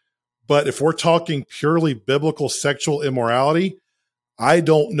intercourse. But if we're talking purely biblical sexual immorality, I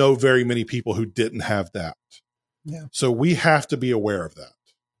don't know very many people who didn't have that. Yeah. So we have to be aware of that.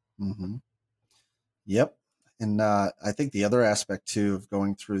 Mm-hmm. Yep. And I think the other aspect too of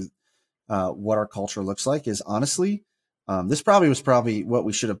going through what our culture looks like is honestly, this was probably what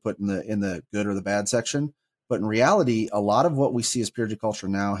we should have put in the good or the bad section. But in reality, a lot of what we see as purity culture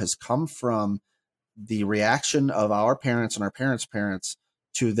now has come from the reaction of our parents and our parents' parents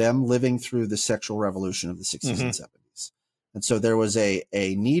to them living through the sexual revolution of the 60s and 70s. And so there was a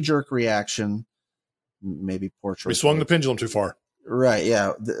knee-jerk reaction, maybe poor choice. We swung the pendulum too far. Right,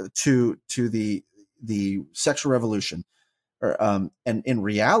 yeah, to the sexual revolution. And in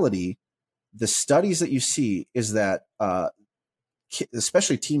reality, the studies that you see is that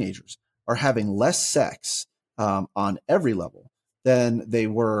especially teenagers are having less sex on every level than they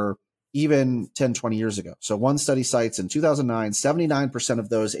were even 10, 20 years ago. So one study cites in 2009, 79% of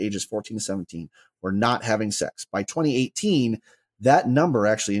those ages 14 to 17 were not having sex. By 2018, that number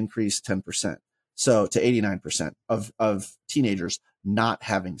actually increased 10%. So to 89% of teenagers not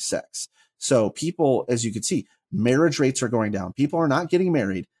having sex. So people, as you can see, marriage rates are going down. People are not getting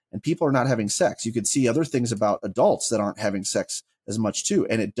married and people are not having sex. You could see other things about adults that aren't having sex as much too.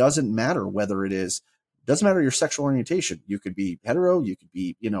 And it doesn't matter whether doesn't matter your sexual orientation. You could be hetero, you could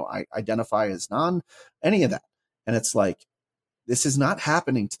be, identify as non, any of that. And it's like, this is not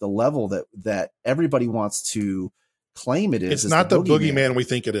happening to the level that everybody wants to claim it is. It's not the boogeyman we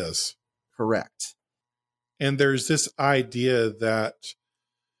think it is. Correct. And there's this idea that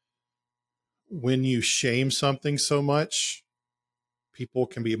when you shame something so much, people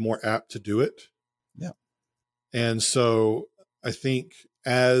can be more apt to do it. Yeah. And so I think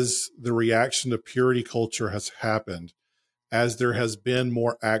as the reaction to purity culture has happened, as there has been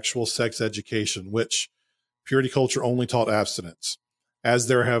more actual sex education, which purity culture only taught abstinence, as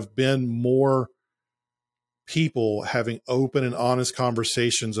there have been more people having open and honest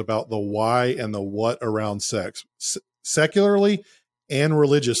conversations about the why and the what around sex, secularly and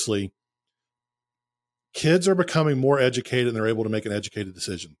religiously, kids are becoming more educated and they're able to make an educated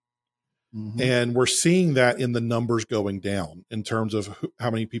decision. Mm-hmm. And we're seeing that in the numbers going down in terms of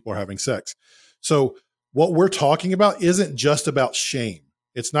how many people are having sex. So what we're talking about isn't just about shame.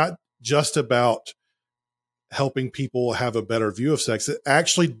 It's not just about helping people have a better view of sex. It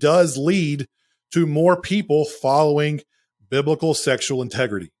actually does lead to more people following biblical sexual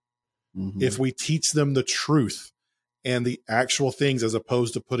integrity. Mm-hmm. If we teach them the truth and the actual things as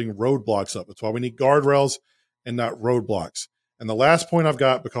opposed to putting roadblocks up. That's why we need guardrails and not roadblocks. And the last point I've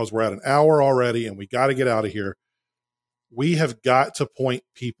got, because we're at an hour already and we got to get out of here, we have got to point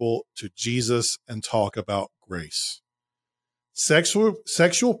people to Jesus and talk about grace.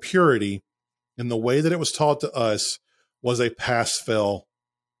 Sexual purity in the way that it was taught to us was a pass-fail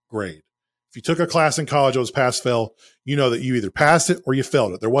grade. If you took a class in college that was pass-fail, you know that you either passed it or you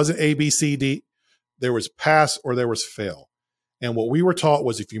failed it. There wasn't A, B, C, D. There was pass or there was fail. And what we were taught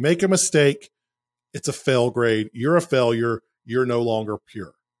was if you make a mistake, it's a fail grade. You're a failure. You're no longer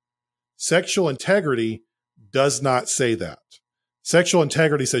pure. Sexual integrity does not say that. Sexual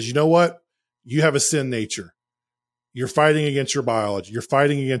integrity says, you know what? You have a sin nature. You're fighting against your biology. You're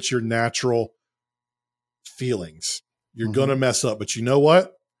fighting against your natural feelings. You're going to mess up. But you know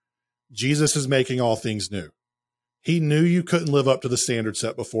what? Jesus is making all things new. He knew you couldn't live up to the standard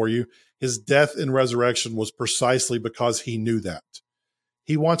set before you. His death and resurrection was precisely because he knew that.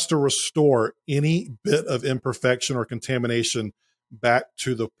 He wants to restore any bit of imperfection or contamination back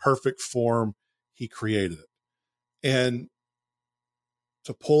to the perfect form he created it. And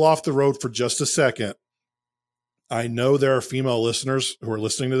to pull off the road for just a second, I know there are female listeners who are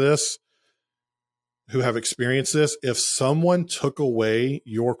listening to this who have experienced this. If someone took away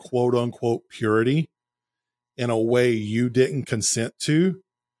your quote unquote purity in a way you didn't consent to,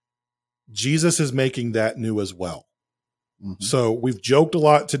 Jesus is making that new as well. Mm-hmm. So we've joked a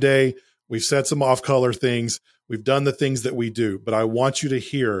lot today. We've said some off-color things. We've done the things that we do. But I want you to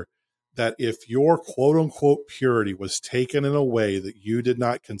hear that if your quote-unquote purity was taken in a way that you did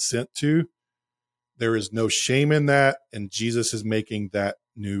not consent to, there is no shame in that, and Jesus is making that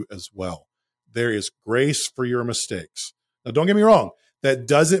new as well. There is grace for your mistakes. Now, don't get me wrong. That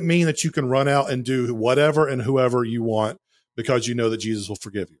doesn't mean that you can run out and do whatever and whoever you want because you know that Jesus will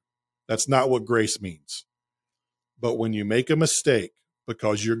forgive you. That's not what grace means. But when you make a mistake,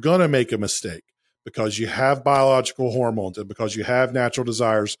 because you're going to make a mistake, because you have biological hormones and because you have natural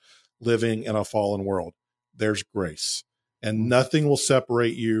desires living in a fallen world, there's grace. And nothing will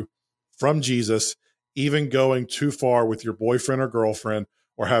separate you from Jesus, even going too far with your boyfriend or girlfriend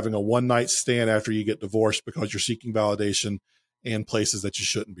or having a one-night stand after you get divorced because you're seeking validation in places that you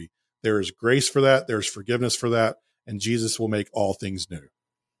shouldn't be. There is grace for that. There's forgiveness for that. And Jesus will make all things new.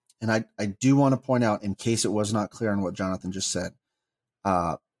 And I do want to point out, in case it was not clear on what Jonathan just said,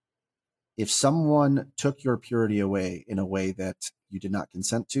 if someone took your purity away in a way that you did not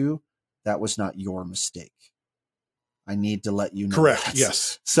consent to, that was not your mistake. I need to let you know. Correct. That.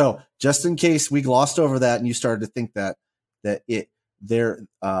 Yes. So just in case we glossed over that and you started to think that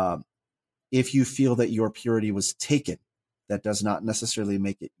if you feel that your purity was taken, that does not necessarily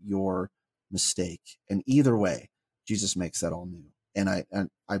make it your mistake. And either way, Jesus makes that all new. And I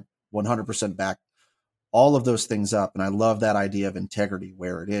 100% back all of those things up. And I love that idea of integrity,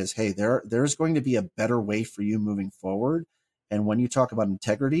 where it is, hey, there's going to be a better way for you moving forward. And when you talk about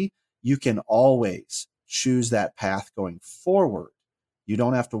integrity, you can always choose that path going forward. You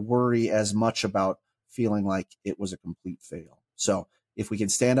don't have to worry as much about feeling like it was a complete fail. So if we can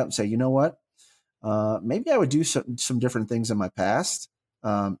stand up and say, you know what, maybe I would do some different things in my past.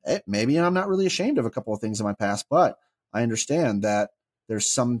 Maybe I'm not really ashamed of a couple of things in my past, but I understand that there's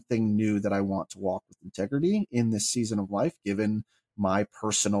something new that I want to walk with integrity in this season of life, given my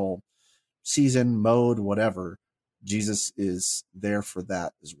personal season, mode, whatever. Jesus is there for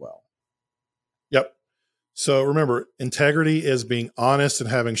that as well. Yep. So remember, integrity is being honest and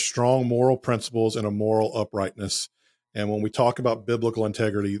having strong moral principles and a moral uprightness. And when we talk about biblical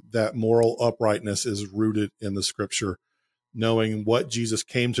integrity, that moral uprightness is rooted in the scripture, knowing what Jesus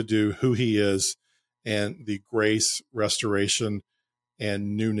came to do, who he is, and the grace, restoration,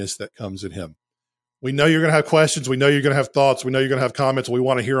 and newness that comes in him. We know you're going to have questions. We know you're going to have thoughts. We know you're going to have comments. We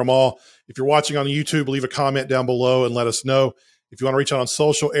want to hear them all. If you're watching on YouTube, leave a comment down below and let us know. If you want to reach out on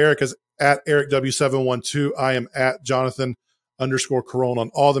social, Eric is at EricW712. I am at Jonathan_Corona on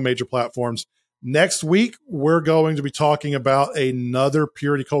all the major platforms. Next week, we're going to be talking about another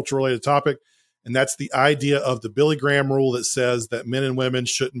purity culture related topic, and that's the idea of the Billy Graham rule that says that men and women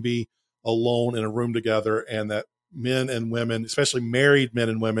shouldn't be alone in a room together, and that men and women, especially married men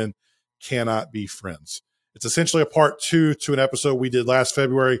and women, cannot be friends. It's essentially a part 2 to an episode we did last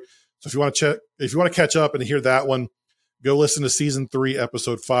February. So if you want to catch up and hear that one, go listen to season 3,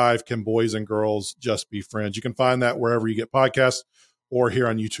 episode 5, Can Boys and Girls Just Be Friends? You can find that wherever you get podcasts or here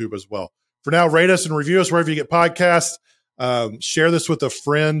on YouTube as well. For now, rate us and review us wherever you get podcasts. Share this with a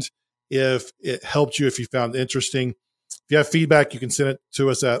friend if it helped you, if you found it interesting. If you have feedback, you can send it to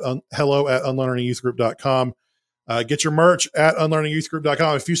us at hello@unlearningyouthgroup.com. Get your merch at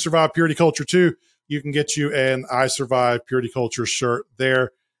unlearningyouthgroup.com. If you survive purity culture too, you can get you an I Survive Purity Culture shirt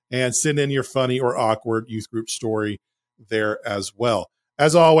there, and send in your funny or awkward youth group story there as well.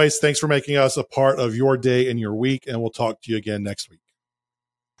 As always, thanks for making us a part of your day and your week, and we'll talk to you again next week.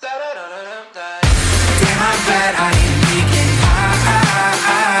 Damn, I'm glad I didn't peak in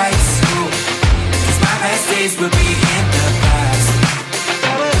high school, 'cause my best days will be in the past.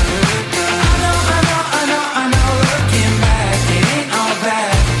 I know, looking back, it ain't all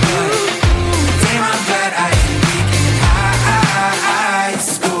bad, but damn, I'm glad I didn't peak in high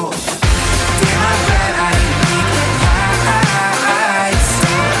school. Damn, I'm glad I didn't peak in high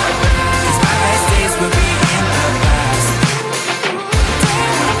school, 'cause my best days will be in the past.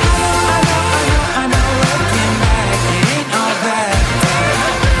 I know, looking back, it ain't all bad, but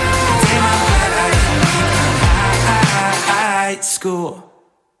damn, I'm glad I didn't peak in high school.